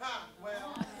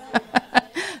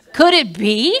 Could it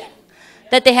be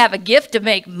that they have a gift to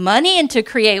make money and to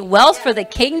create wealth for the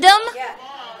kingdom?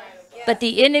 But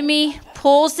the enemy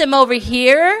pulls them over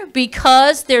here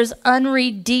because there's an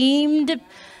unredeemed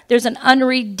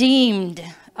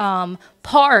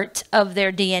part of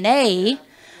their DNA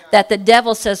that the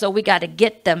devil says, oh, we got to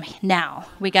get them now.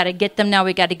 We got to get them now.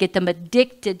 We got to get them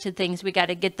addicted to things. We got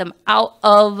to get them out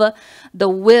of the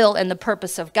will and the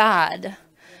purpose of God.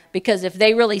 Because if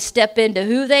they really step into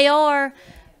who they are,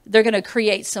 they're going to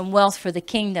create some wealth for the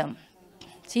kingdom.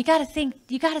 So you got to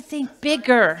think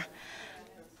bigger.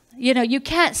 You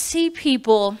can't see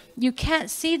people, you can't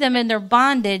see them in their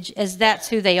bondage as that's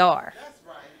who they are.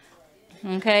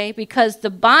 Okay? Because the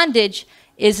bondage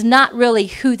is not really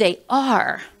who they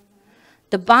are.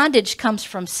 The bondage comes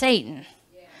from Satan.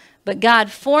 But God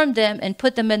formed them and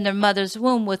put them in their mother's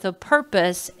womb with a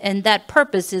purpose, and that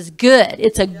purpose is good.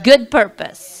 It's a good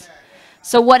purpose.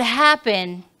 So what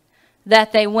happened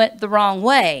that they went the wrong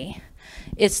way?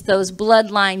 It's those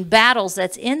bloodline battles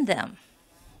that's in them.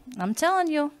 I'm telling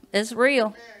you, it's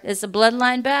real. It's the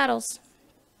bloodline battles.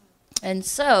 And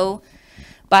so,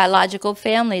 biological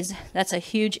families, that's a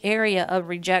huge area of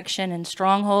rejection and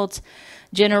strongholds,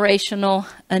 generational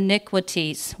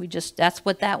iniquities. That's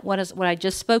what I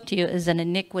just spoke to you is an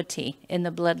iniquity in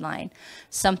the bloodline,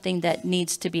 something that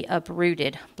needs to be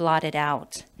uprooted, blotted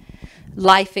out.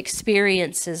 Life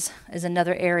experiences is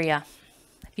another area.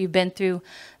 If you've been through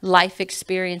life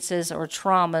experiences or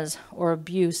traumas or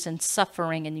abuse and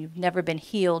suffering and you've never been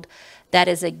healed, that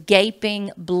is a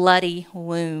gaping, bloody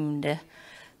wound.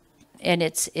 And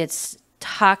it's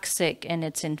toxic and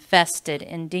it's infested,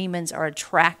 and demons are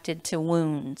attracted to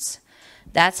wounds.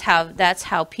 That's how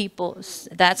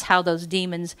those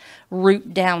demons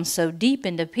root down so deep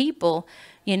into people,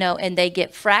 and they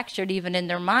get fractured even in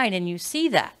their mind, and you see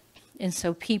that. And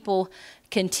so people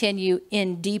continue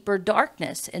in deeper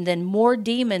darkness, and then more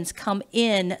demons come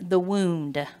in the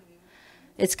wound.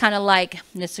 It's kind of like,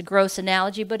 and it's a gross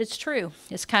analogy, but it's true.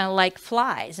 It's kind of like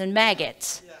flies and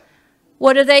maggots.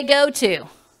 What do they go to?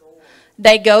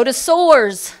 They go to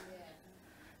sores.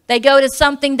 They go to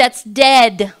something that's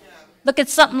dead. Look at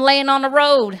something laying on the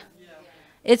road.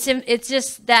 It's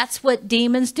just, that's what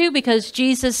demons do, because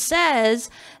Jesus says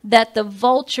that the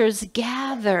vultures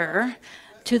gather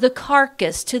to the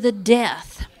carcass, to the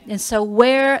death. And so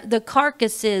where the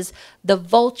carcass is, the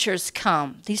vultures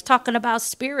come. He's talking about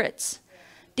spirits.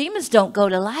 Demons don't go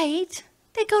to light.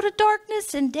 They go to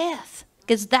darkness and death,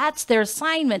 because that's their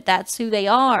assignment. That's who they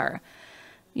are.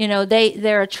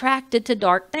 They're attracted to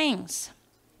dark things.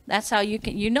 That's how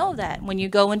you know that when you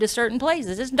go into certain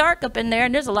places. It's dark up in there,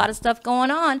 and there's a lot of stuff going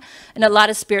on and a lot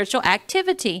of spiritual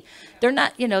activity. They're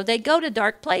not, they go to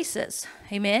dark places.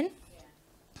 Amen?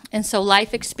 And so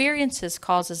life experiences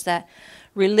causes that.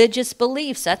 Religious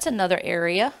beliefs, that's another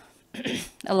area.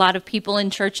 A lot of people in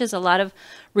churches, a lot of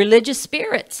religious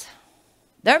spirits,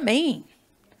 they're mean.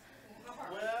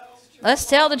 Let's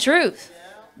tell the truth.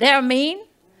 They're mean.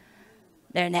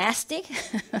 They're nasty.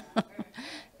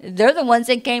 They're the ones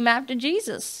that came after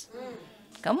Jesus.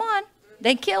 Come on.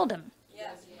 They killed him.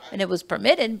 And it was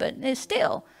permitted, but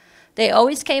they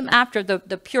always came after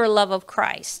the pure love of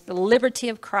Christ, the liberty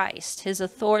of Christ, his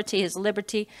authority, his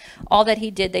liberty, all that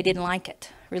he did. They didn't like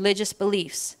it. Religious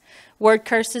beliefs. Word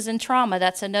curses and trauma.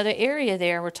 That's another area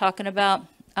there. We're talking about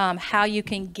how you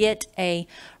can get a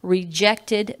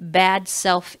rejected bad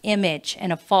self-image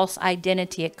and a false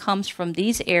identity. It comes from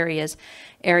these areas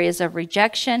of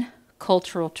rejection,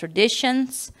 cultural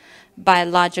traditions,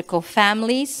 biological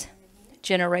families,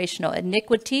 generational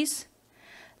iniquities,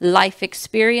 life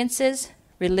experiences,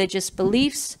 religious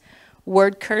beliefs,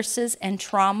 word curses, and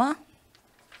trauma.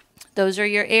 Those are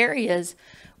your areas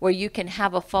where you can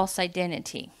have a false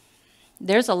identity.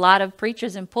 There's a lot of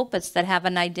preachers in pulpits that have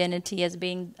an identity as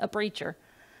being a preacher.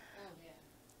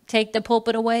 Take the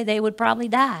pulpit away, they would probably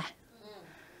die.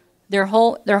 Their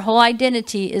whole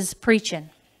identity is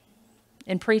preaching.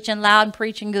 And preaching loud and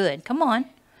preaching good. Come on.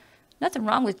 Nothing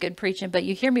wrong with good preaching, but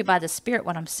you hear me by the Spirit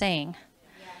what I'm saying.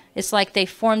 It's like they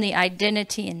form the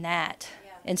identity in that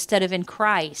instead of in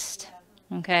Christ.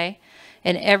 Okay?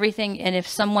 And everything, and if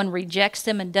someone rejects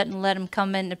them and doesn't let them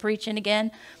come into preaching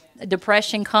again,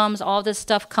 depression comes, all this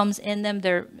stuff comes in them.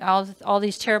 All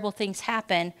these terrible things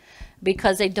happen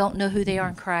because they don't know who they are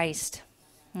in Christ.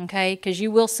 Okay? Because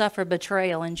you will suffer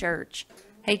betrayal in church.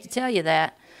 Hate to tell you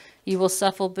that. You will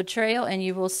suffer betrayal and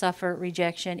you will suffer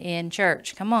rejection in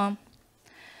church. Come on.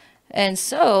 And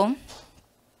so,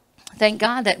 thank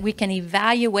God that we can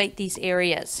evaluate these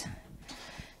areas.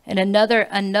 And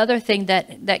another thing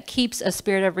that keeps a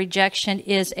spirit of rejection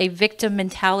is a victim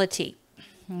mentality.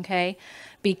 Okay?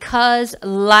 Because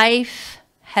life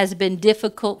has been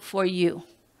difficult for you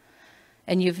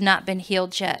and you've not been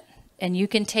healed yet. And you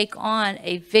can take on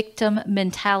a victim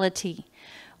mentality,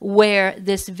 where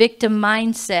this victim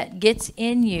mindset gets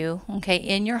in you, okay,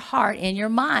 in your heart, in your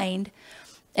mind,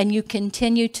 and you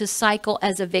continue to cycle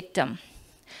as a victim.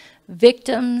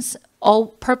 Victims, all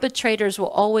perpetrators will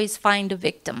always find a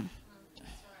victim.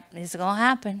 It's going to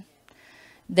happen.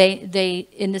 They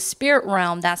in the spirit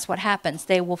realm, that's what happens.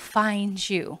 They will find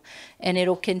you, and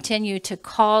it'll continue to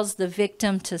cause the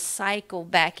victim to cycle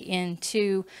back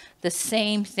into the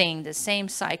same thing, the same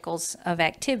cycles of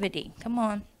activity. Come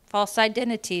on. False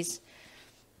identities.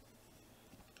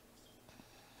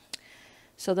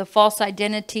 So the false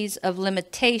identities of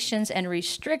limitations and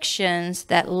restrictions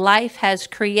that life has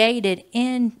created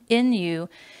in you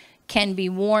can be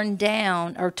worn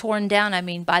down or torn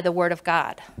down, by the word of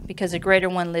God, because a greater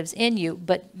one lives in you.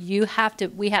 But we have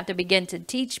to begin to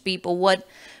teach people what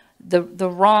the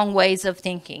wrong ways of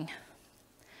thinking.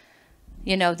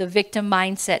 The victim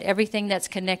mindset, everything that's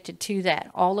connected to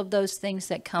that, all of those things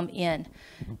that come in.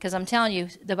 Because I'm telling you,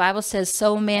 the Bible says,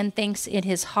 so man thinks in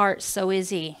his heart, so is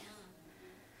he.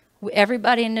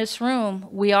 Everybody in this room,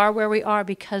 we are where we are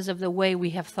because of the way we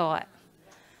have thought.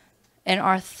 And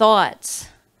our thoughts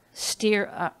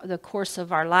steer the course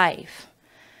of our life.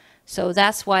 So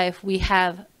that's why if we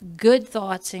have good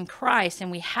thoughts in Christ and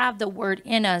we have the word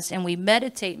in us and we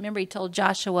meditate, remember he told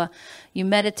Joshua, you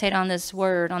meditate on this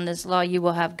word, on this law, you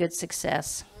will have good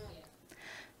success.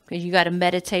 Because you got to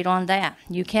meditate on that.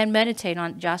 You can meditate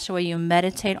on, Joshua, you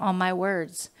meditate on my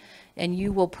words and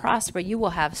you will prosper, you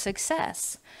will have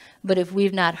success. But if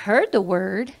we've not heard the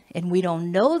word and we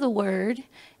don't know the word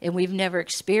and we've never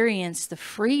experienced the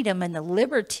freedom and the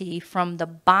liberty from the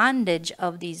bondage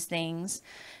of these things,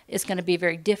 it's going to be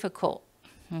very difficult.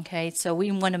 Okay, so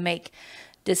we want to make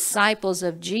disciples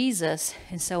of Jesus.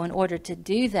 And so in order to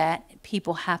do that,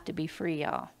 people have to be free,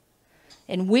 y'all.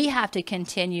 And we have to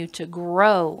continue to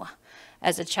grow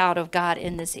as a child of God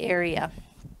in this area.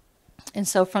 And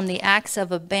so from the acts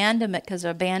of abandonment, because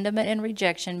abandonment and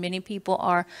rejection, many people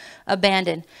are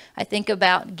abandoned. I think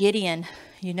about Gideon,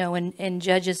 you know, in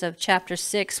Judges of chapter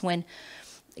 6, when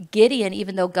Gideon,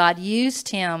 even though God used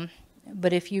him,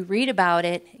 but if you read about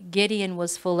it, Gideon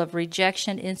was full of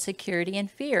rejection, insecurity,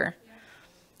 and fear.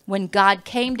 When God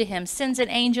came to him, sends an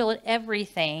angel and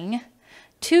everything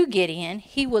to Gideon,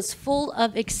 he was full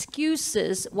of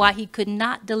excuses why he could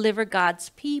not deliver God's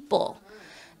people.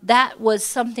 That was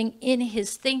something in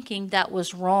his thinking that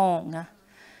was wrong.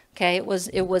 Okay,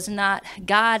 it was not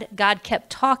God. God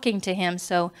kept talking to him.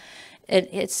 So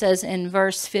it says in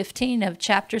verse 15 of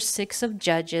chapter 6 of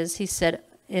Judges, he said,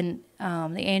 the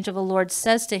angel of the Lord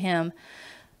says to him,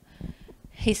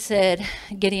 he said,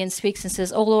 Gideon speaks and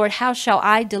says, "O Lord, how shall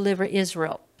I deliver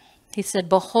Israel?" He said,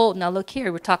 "Behold," now look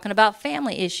here, we're talking about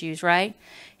family issues, right?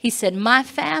 He said, my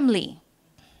family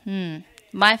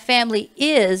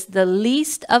is the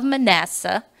least of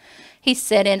Manasseh. He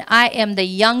said, and I am the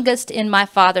youngest in my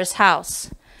father's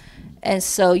house. And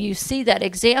so you see that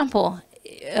example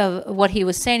of what he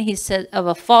was saying. He said of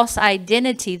a false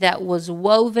identity that was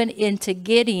woven into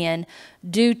Gideon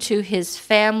due to his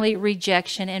family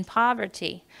rejection and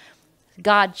poverty.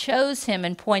 God chose him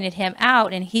and pointed him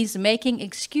out, and he's making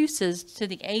excuses to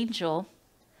the angel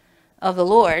of the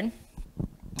Lord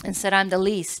and said, I'm the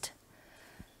least.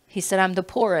 He said, I'm the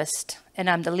poorest and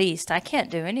I'm the least. I can't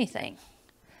do anything.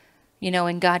 You know,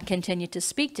 and God continued to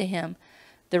speak to him.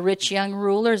 The rich young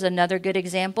ruler is another good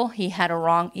example. He had a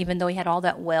wrong, even though he had all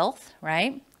that wealth,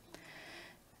 right?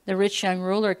 The rich young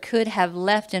ruler could have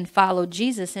left and followed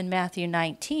Jesus in Matthew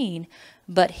 19,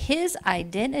 but his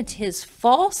identity, his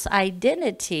false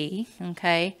identity,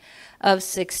 okay, of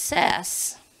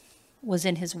success was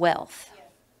in his wealth.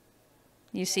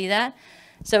 You see that?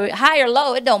 So high or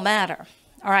low, it don't matter.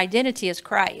 Our identity is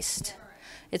Christ.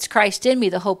 It's Christ in me,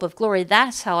 the hope of glory.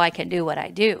 That's how I can do what I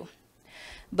do.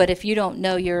 But if you don't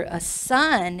know you're a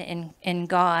son in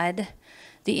God,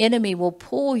 the enemy will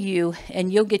pull you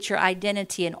and you'll get your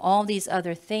identity in all these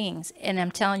other things. And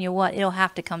I'm telling you what, it'll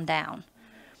have to come down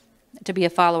to be a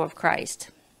follower of Christ.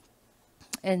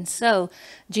 And so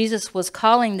Jesus was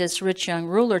calling this rich young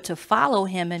ruler to follow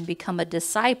him and become a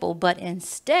disciple. But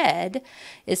instead,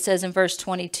 it says in verse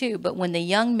 22, but when the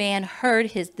young man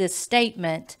heard this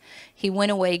statement, he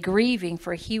went away grieving,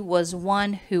 for he was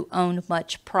one who owned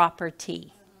much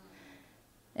property.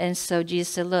 And so Jesus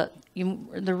said, look,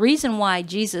 the reason why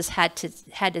Jesus had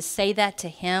to say that to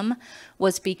him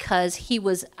was because he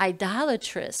was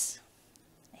idolatrous.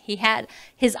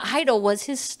 His idol was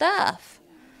his stuff.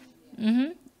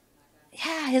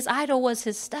 Yeah, his idol was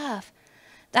his stuff.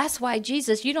 That's why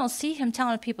Jesus, you don't see him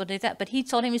telling people to do that, but he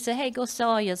told him, he said, hey, go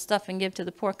sell all your stuff and give to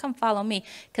the poor. Come follow me.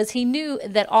 Because he knew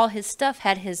that all his stuff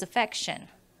had his affection.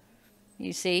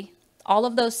 You see, all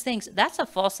of those things, that's a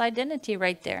false identity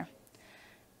right there.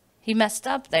 He messed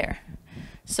up there.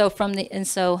 So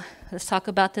let's talk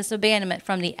about this abandonment.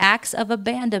 From the acts of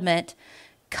abandonment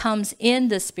comes in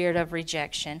the spirit of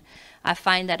rejection. I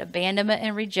find that abandonment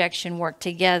and rejection work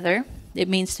together. It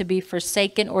means to be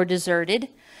forsaken or deserted.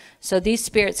 So these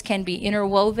spirits can be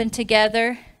interwoven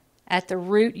together at the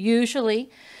root,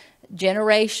 usually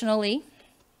generationally,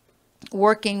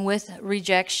 working with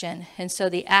rejection. And so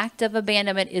the act of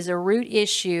abandonment is a root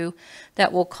issue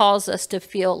that will cause us to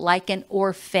feel like an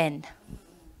orphan.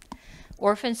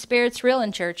 Orphan spirit's real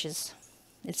in churches.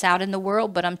 It's out in the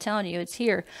world, but I'm telling you, it's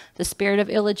here. The spirit of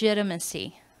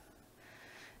illegitimacy.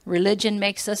 Religion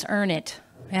makes us earn it.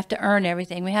 We have to earn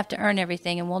everything. We have to earn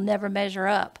everything, and we'll never measure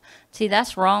up. See,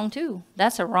 that's wrong too.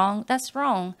 That's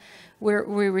wrong.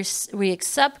 We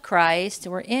accept Christ,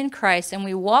 we're in Christ, and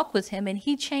we walk with him, and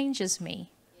he changes me.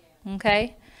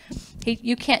 Okay?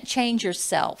 You can't change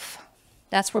yourself.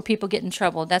 That's where people get in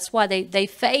trouble. That's why they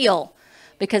fail,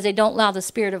 because they don't allow the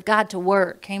Spirit of God to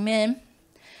work. Amen?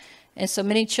 And so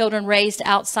many children raised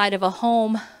outside of a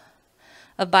home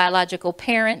of biological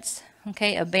parents,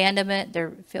 okay, abandonment, they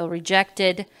feel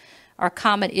rejected, are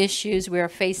common issues we are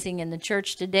facing in the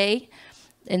church today.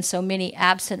 And so many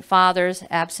absent fathers,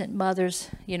 absent mothers,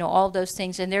 you know, all those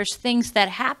things. And there's things that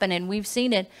happen, and we've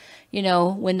seen it, you know,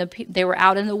 when they were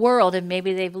out in the world and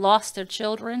maybe they've lost their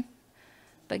children.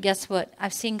 But guess what?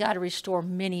 I've seen God restore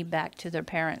many back to their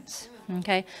parents,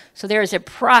 okay? So there is a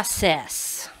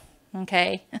process.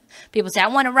 Okay? People say, I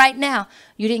want it right now.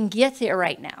 You didn't get there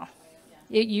right now.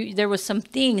 There was some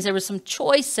things, there were some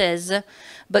choices,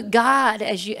 but God,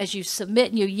 as you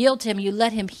submit and you yield to him, you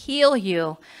let him heal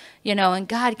you, and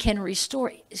God can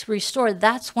restore.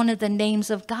 That's one of the names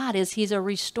of God, is he's a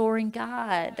restoring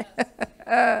God.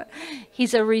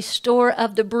 He's a restorer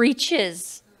of the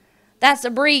breaches. That's a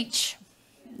breach.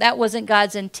 That wasn't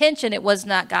God's intention. It was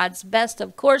not God's best,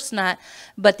 of course not.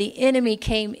 But the enemy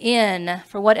came in.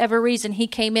 For whatever reason, he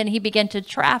came in. He began to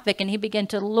traffic and he began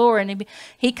to lure. And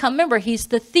remember, he's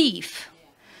the thief.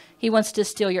 He wants to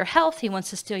steal your health. He wants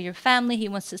to steal your family. He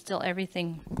wants to steal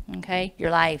everything, okay,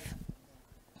 your life.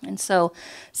 And so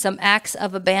some acts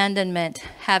of abandonment,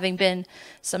 having been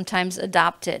sometimes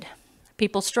adopted.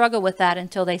 People struggle with that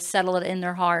until they settle it in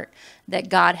their heart that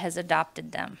God has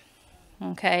adopted them,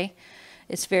 okay?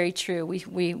 It's very true.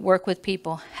 We work with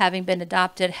people having been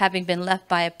adopted, having been left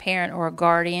by a parent or a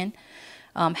guardian,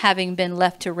 having been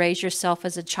left to raise yourself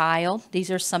as a child. These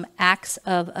are some acts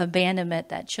of abandonment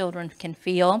that children can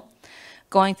feel.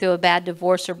 Going through a bad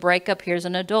divorce or breakup. Here's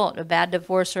an adult, a bad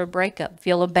divorce or a breakup.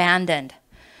 Feel abandoned.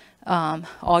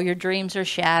 All your dreams are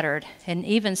shattered. And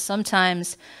even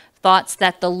sometimes thoughts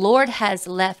that the Lord has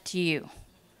left you,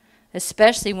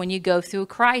 especially when you go through a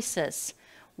crisis.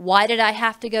 Why did I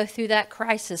have to go through that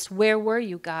crisis? Where were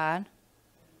you, God?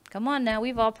 Come on now.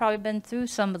 We've all probably been through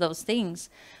some of those things.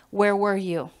 Where were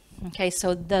you? Okay,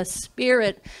 so that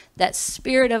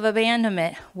spirit of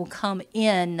abandonment will come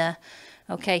in.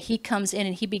 Okay, he comes in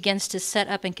and he begins to set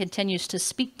up and continues to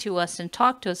speak to us and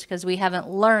talk to us because we haven't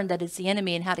learned that it's the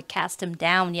enemy and how to cast him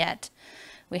down yet.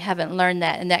 We haven't learned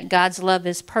that, and that God's love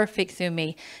is perfect through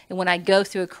me. And when I go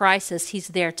through a crisis, he's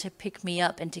there to pick me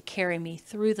up and to carry me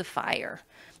through the fire.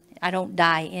 I don't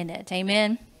die in it.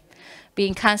 Amen.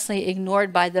 Being constantly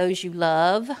ignored by those you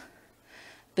love.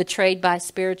 Betrayed by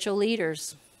spiritual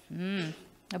leaders.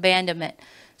 Abandonment.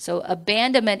 So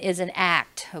abandonment is an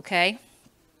act, okay?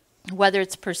 Whether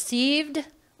it's perceived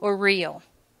or real.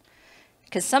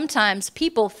 Because sometimes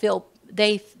people feel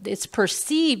it's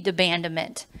perceived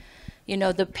abandonment.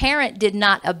 The parent did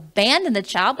not abandon the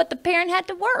child, but the parent had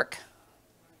to work.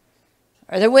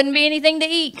 Or there wouldn't be anything to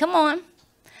eat. Come on.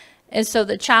 And so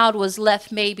the child was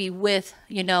left maybe with,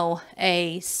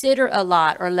 a sitter a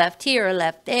lot, or left here or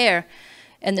left there.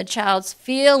 And the child's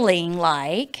feeling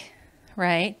like,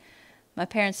 right, my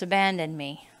parents abandoned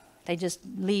me. They just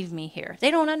leave me here.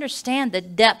 They don't understand the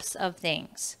depths of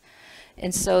things.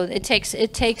 And so it takes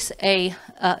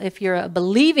if you're a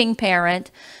believing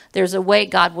parent, there's a way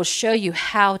God will show you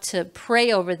how to pray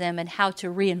over them and how to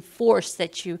reinforce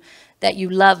that you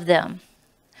love them.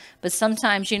 But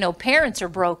sometimes, parents are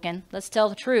broken. Let's tell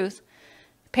the truth.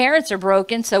 Parents are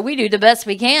broken, so we do the best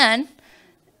we can,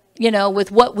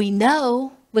 with what we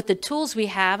know, with the tools we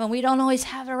have, and we don't always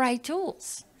have the right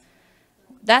tools.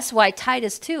 That's why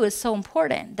Titus 2 is so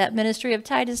important. That ministry of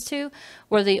Titus 2,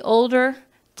 where the older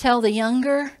tell the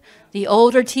younger, the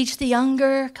older teach the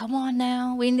younger. Come on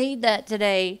now. We need that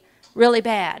today really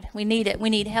bad. We need it. We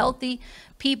need healthy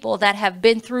people that have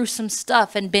been through some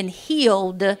stuff and been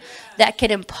healed that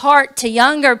can impart to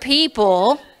younger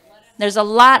people. There's a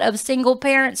lot of single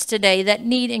parents today that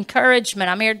need encouragement.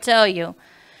 I'm here to tell you.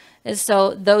 And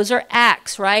so those are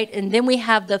acts, right? And then we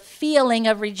have the feeling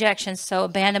of rejection. So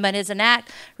abandonment is an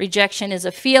act. Rejection is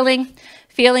a feeling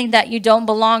that you don't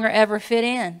belong or ever fit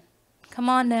in. Come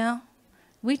on now.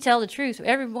 We tell the truth.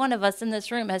 Every one of us in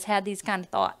this room has had these kind of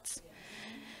thoughts.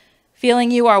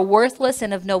 Feeling you are worthless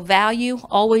and of no value,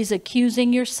 always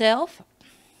accusing yourself.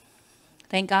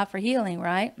 Thank God for healing,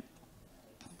 right?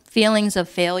 Feelings of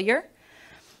failure,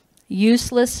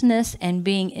 uselessness, and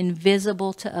being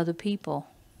invisible to other people.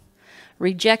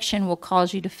 Rejection will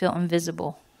cause you to feel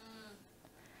invisible.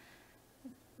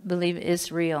 Believe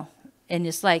it's real. And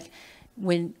it's like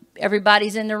when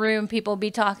everybody's in the room, people be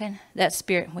talking, that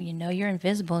spirit, well, you're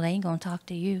invisible. They ain't going to talk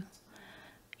to you.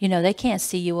 They can't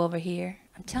see you over here.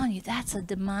 I'm telling you, that's a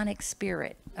demonic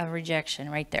spirit of rejection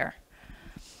right there.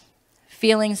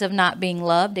 Feelings of not being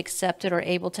loved, accepted, or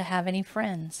able to have any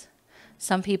friends.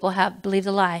 Some people believe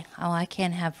the lie. Oh, I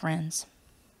can't have friends.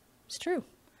 It's true.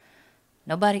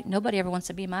 Nobody ever wants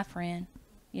to be my friend.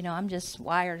 I'm just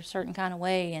wired a certain kind of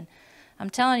way. And I'm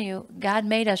telling you, God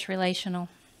made us relational.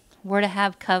 We're to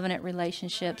have covenant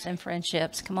relationships and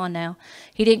friendships. Come on now.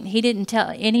 He didn't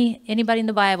tell anybody in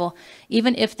the Bible,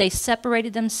 even if they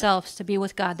separated themselves to be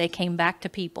with God, they came back to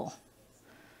people.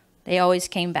 They always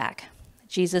came back.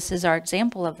 Jesus is our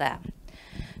example of that.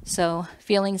 So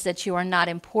feelings that you are not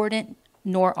important,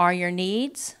 nor are your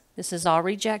needs. This is all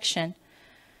rejection.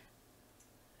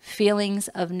 Feelings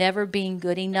of never being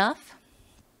good enough.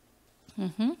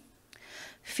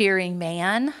 fearing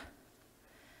man.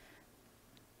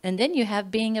 And then you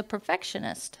have being a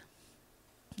perfectionist.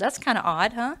 That's kind of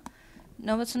odd, huh?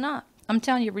 No, it's not. I'm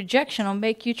telling you, rejection will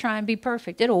make you try and be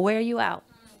perfect. It'll wear you out.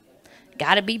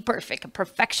 Got to be perfect, a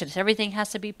perfectionist. Everything has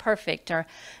to be perfect. And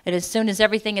as soon as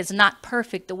everything is not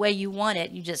perfect the way you want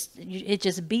it, it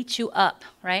just beats you up,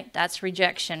 right? That's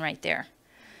rejection right there.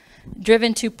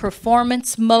 Driven to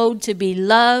performance mode to be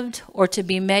loved or to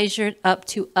be measured up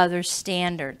to other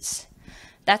standards.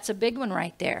 That's a big one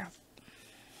right there.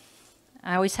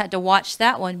 I always had to watch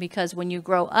that one, because when you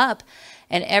grow up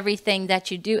and everything that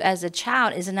you do as a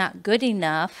child is not good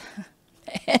enough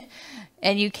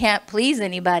and you can't please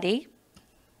anybody,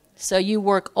 so you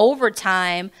work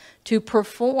overtime to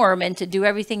perform and to do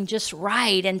everything just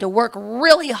right and to work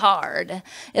really hard.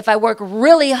 If I work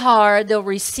really hard, they'll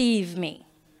receive me.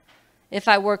 If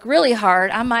I work really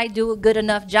hard, I might do a good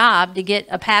enough job to get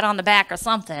a pat on the back or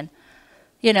something.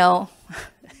 You know,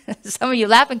 some of you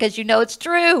laughing because you know it's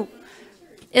true.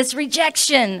 It's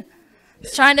rejection.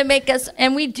 It's trying to make us,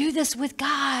 and we do this with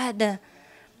God.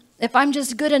 If I'm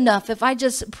just good enough, if I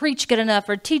just preach good enough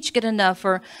or teach good enough,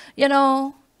 or, you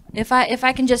know, if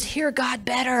I can just hear God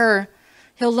better,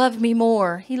 he'll love me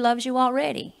more. He loves you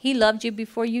already. He loved you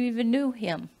before you even knew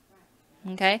him.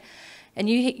 Okay? And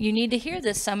you need to hear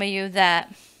this, some of you,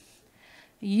 that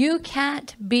you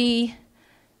can't be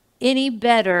any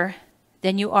better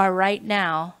than you are right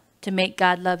now to make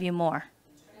God love you more.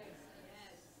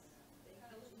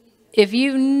 If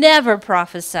you never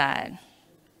prophesied,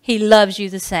 he loves you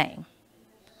the same.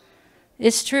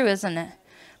 It's true, isn't it?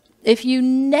 If you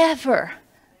never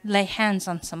lay hands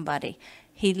on somebody,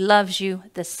 he loves you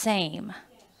the same.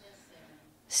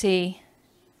 See,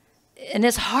 and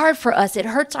it's hard for us. It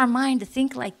hurts our mind to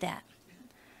think like that.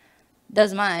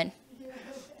 Does mine.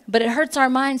 But it hurts our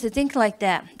minds to think like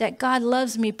that God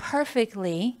loves me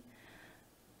perfectly,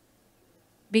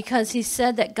 because he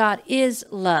said that God is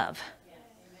love.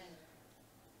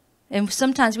 And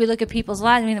sometimes we look at people's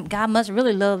lives and God must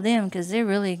really love them because they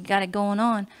really got it going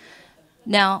on.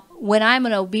 Now, when I'm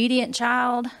an obedient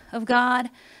child of God,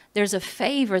 there's a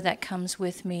favor that comes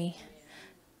with me.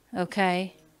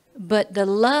 Okay? But the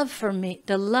love for me,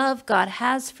 the love God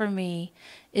has for me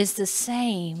is the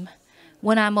same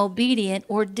when I'm obedient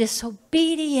or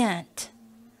disobedient.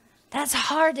 That's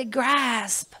hard to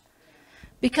grasp,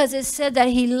 because it said that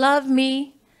he loved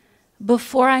me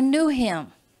before I knew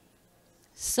him.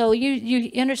 So you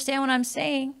understand what I'm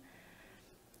saying?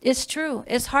 It's true.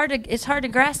 It's hard to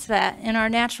grasp that in our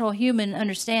natural human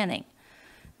understanding.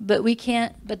 But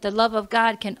the love of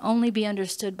God can only be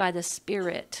understood by the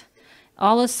Spirit.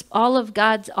 All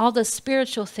the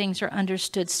spiritual things are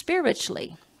understood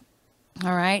spiritually.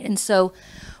 All right? And so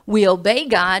we obey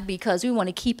God because we want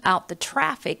to keep out the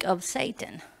traffic of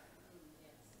Satan.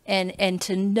 And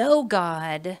to know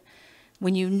God,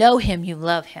 when you know him, you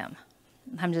love him.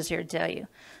 I'm just here to tell you.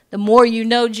 The more you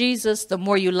know Jesus, the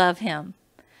more you love him.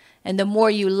 And the more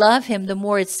you love him, the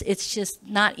more it's just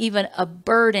not even a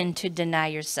burden to deny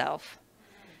yourself.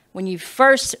 When you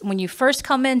first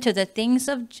come into the things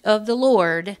of the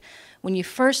Lord, when you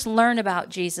first learn about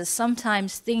Jesus,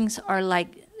 sometimes things are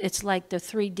like, it's like the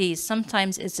 3Ds.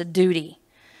 Sometimes it's a duty.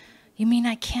 You mean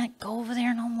I can't go over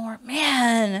there no more?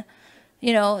 Man,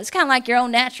 you know, it's kind of like your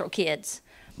own natural kids.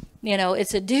 You know,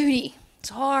 it's a duty. It's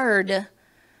hard.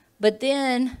 But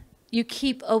then you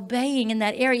keep obeying in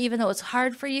that area, even though it's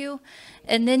hard for you.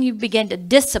 And then you begin to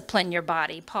discipline your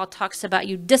body. Paul talks about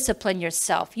you discipline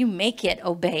yourself. You make it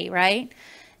obey, right?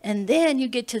 And then you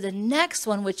get to the next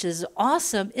one, which is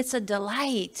awesome. It's a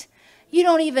delight. You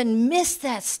don't even miss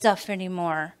that stuff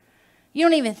anymore. You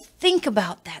don't even think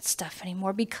about that stuff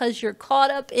anymore because you're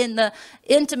caught up in the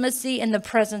intimacy and the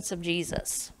presence of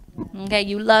Jesus. Okay,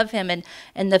 you love him,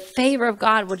 and the favor of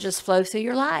God will just flow through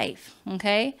your life.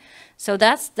 Okay, so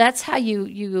that's how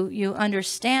you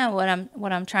understand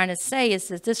what I'm trying to say, is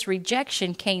that this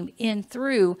rejection came in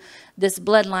through this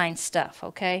bloodline stuff.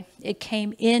 Okay, it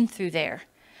came in through there,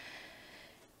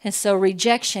 and so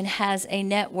rejection has a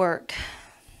network.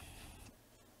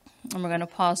 And we're going to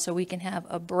pause so we can have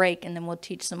a break, and then we'll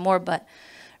teach some more. But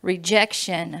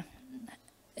rejection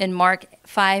in Mark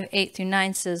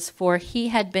 5:8-9 says, "For he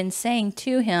had been saying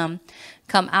to him,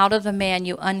 'Come out of the man,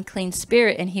 you unclean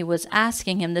spirit.' And he was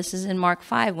asking him," this is in Mark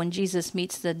 5, when Jesus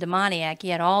meets the demoniac. He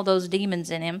had all those demons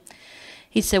in him.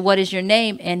 He said, "What is your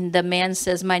name?" And the man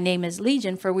says, "My name is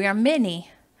Legion, for we are many."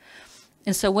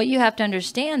 And so what you have to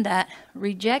understand, that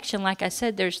rejection, like I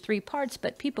said, there's 3 parts,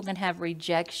 but people can have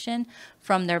rejection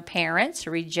from their parents,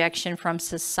 rejection from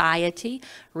society,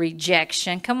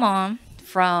 rejection, come on,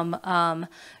 from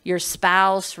your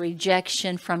spouse,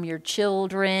 rejection from your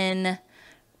children,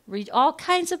 all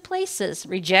kinds of places.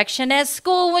 Rejection at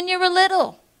school when you were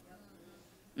little.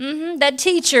 That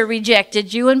teacher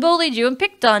rejected you and bullied you and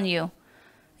picked on you.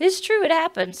 It's true, it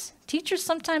happens. Teachers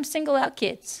sometimes single out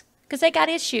kids because they got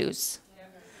issues.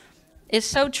 It's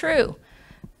so true.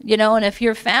 You know, and if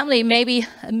your family maybe,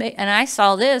 and I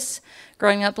saw this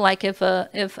growing up, like if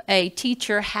a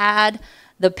teacher had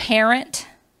the parent,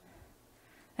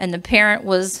 and the parent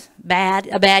was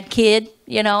a bad kid,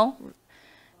 you know,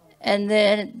 and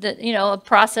then, a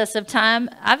process of time,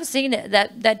 I've seen it,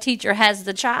 that teacher has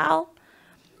the child.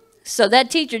 So that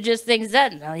teacher just thinks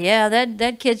that, oh, yeah,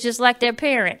 that kid's just like their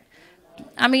parent.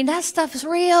 I mean, that stuff is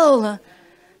real.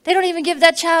 They don't even give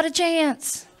that child a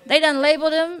chance. They done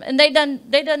labeled him, and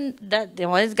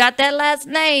he's got that last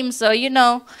name, so,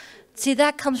 See,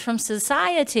 that comes from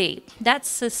society. That's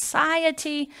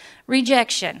society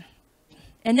rejection.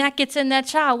 And that gets in that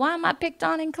child. Why am I picked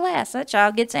on in class? That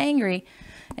child gets angry.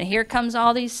 And here comes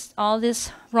all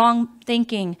this wrong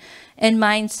thinking and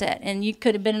mindset. And you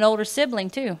could have been an older sibling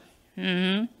too.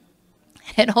 An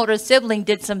older sibling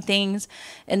did some things,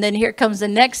 and then here comes the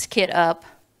next kid up.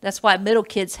 That's why middle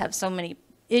kids have so many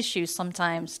issues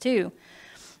sometimes too,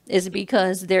 is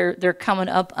because they're coming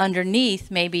up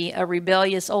underneath maybe a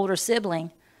rebellious older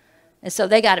sibling. And so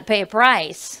they got to pay a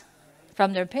price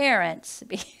from their parents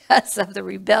because of the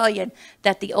rebellion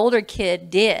that the older kid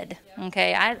did.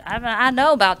 Okay, I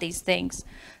know about these things.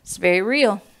 It's very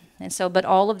real. And so, but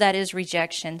all of that is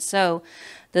rejection. So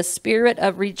the spirit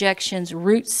of rejection's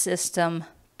root system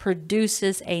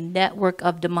produces a network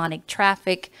of demonic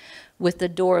traffic with the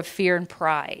door of fear and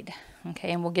pride.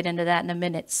 Okay, and we'll get into that in a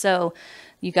minute. So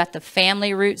you got the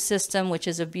family root system, which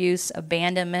is abuse,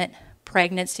 abandonment,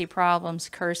 pregnancy problems,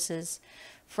 curses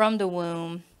from the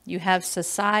womb. You have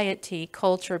society,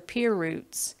 culture, peer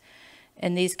roots.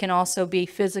 And these can also be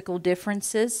physical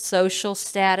differences, social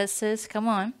statuses. Come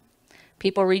on.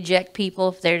 People reject people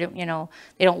if they're,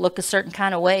 they don't look a certain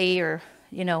kind of way, or,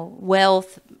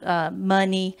 wealth,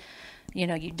 money.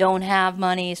 You don't have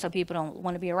money, so people don't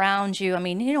want to be around you. I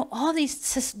mean, all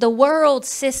these, the world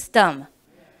system.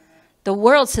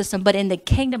 But in the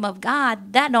kingdom of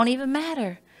God, that don't even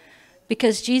matter.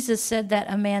 Because Jesus said that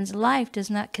a man's life does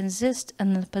not consist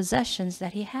in the possessions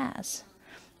that he has.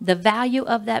 The value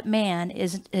of that man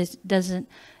doesn't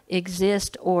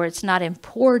exist, or it's not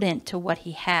important to what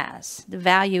he has. The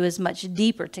value is much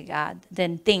deeper to God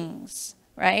than things,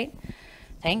 right?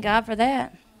 Thank God for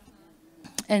that.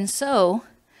 And so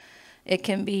it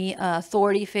can be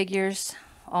authority figures,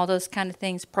 all those kind of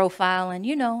things,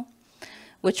 profiling,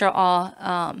 which are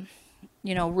all,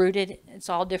 rooted. It's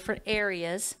all different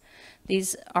areas.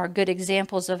 These are good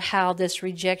examples of how this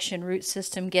rejection root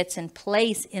system gets in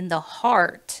place in the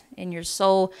heart, in your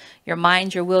soul, your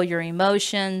mind, your will, your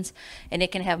emotions. And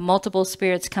it can have multiple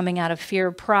spirits coming out of fear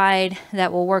or pride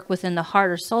that will work within the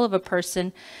heart or soul of a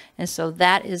person. And so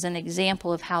that is an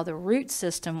example of how the root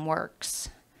system works.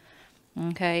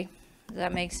 Okay, does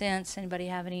that make sense? Anybody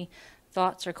have any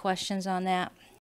thoughts or questions on that?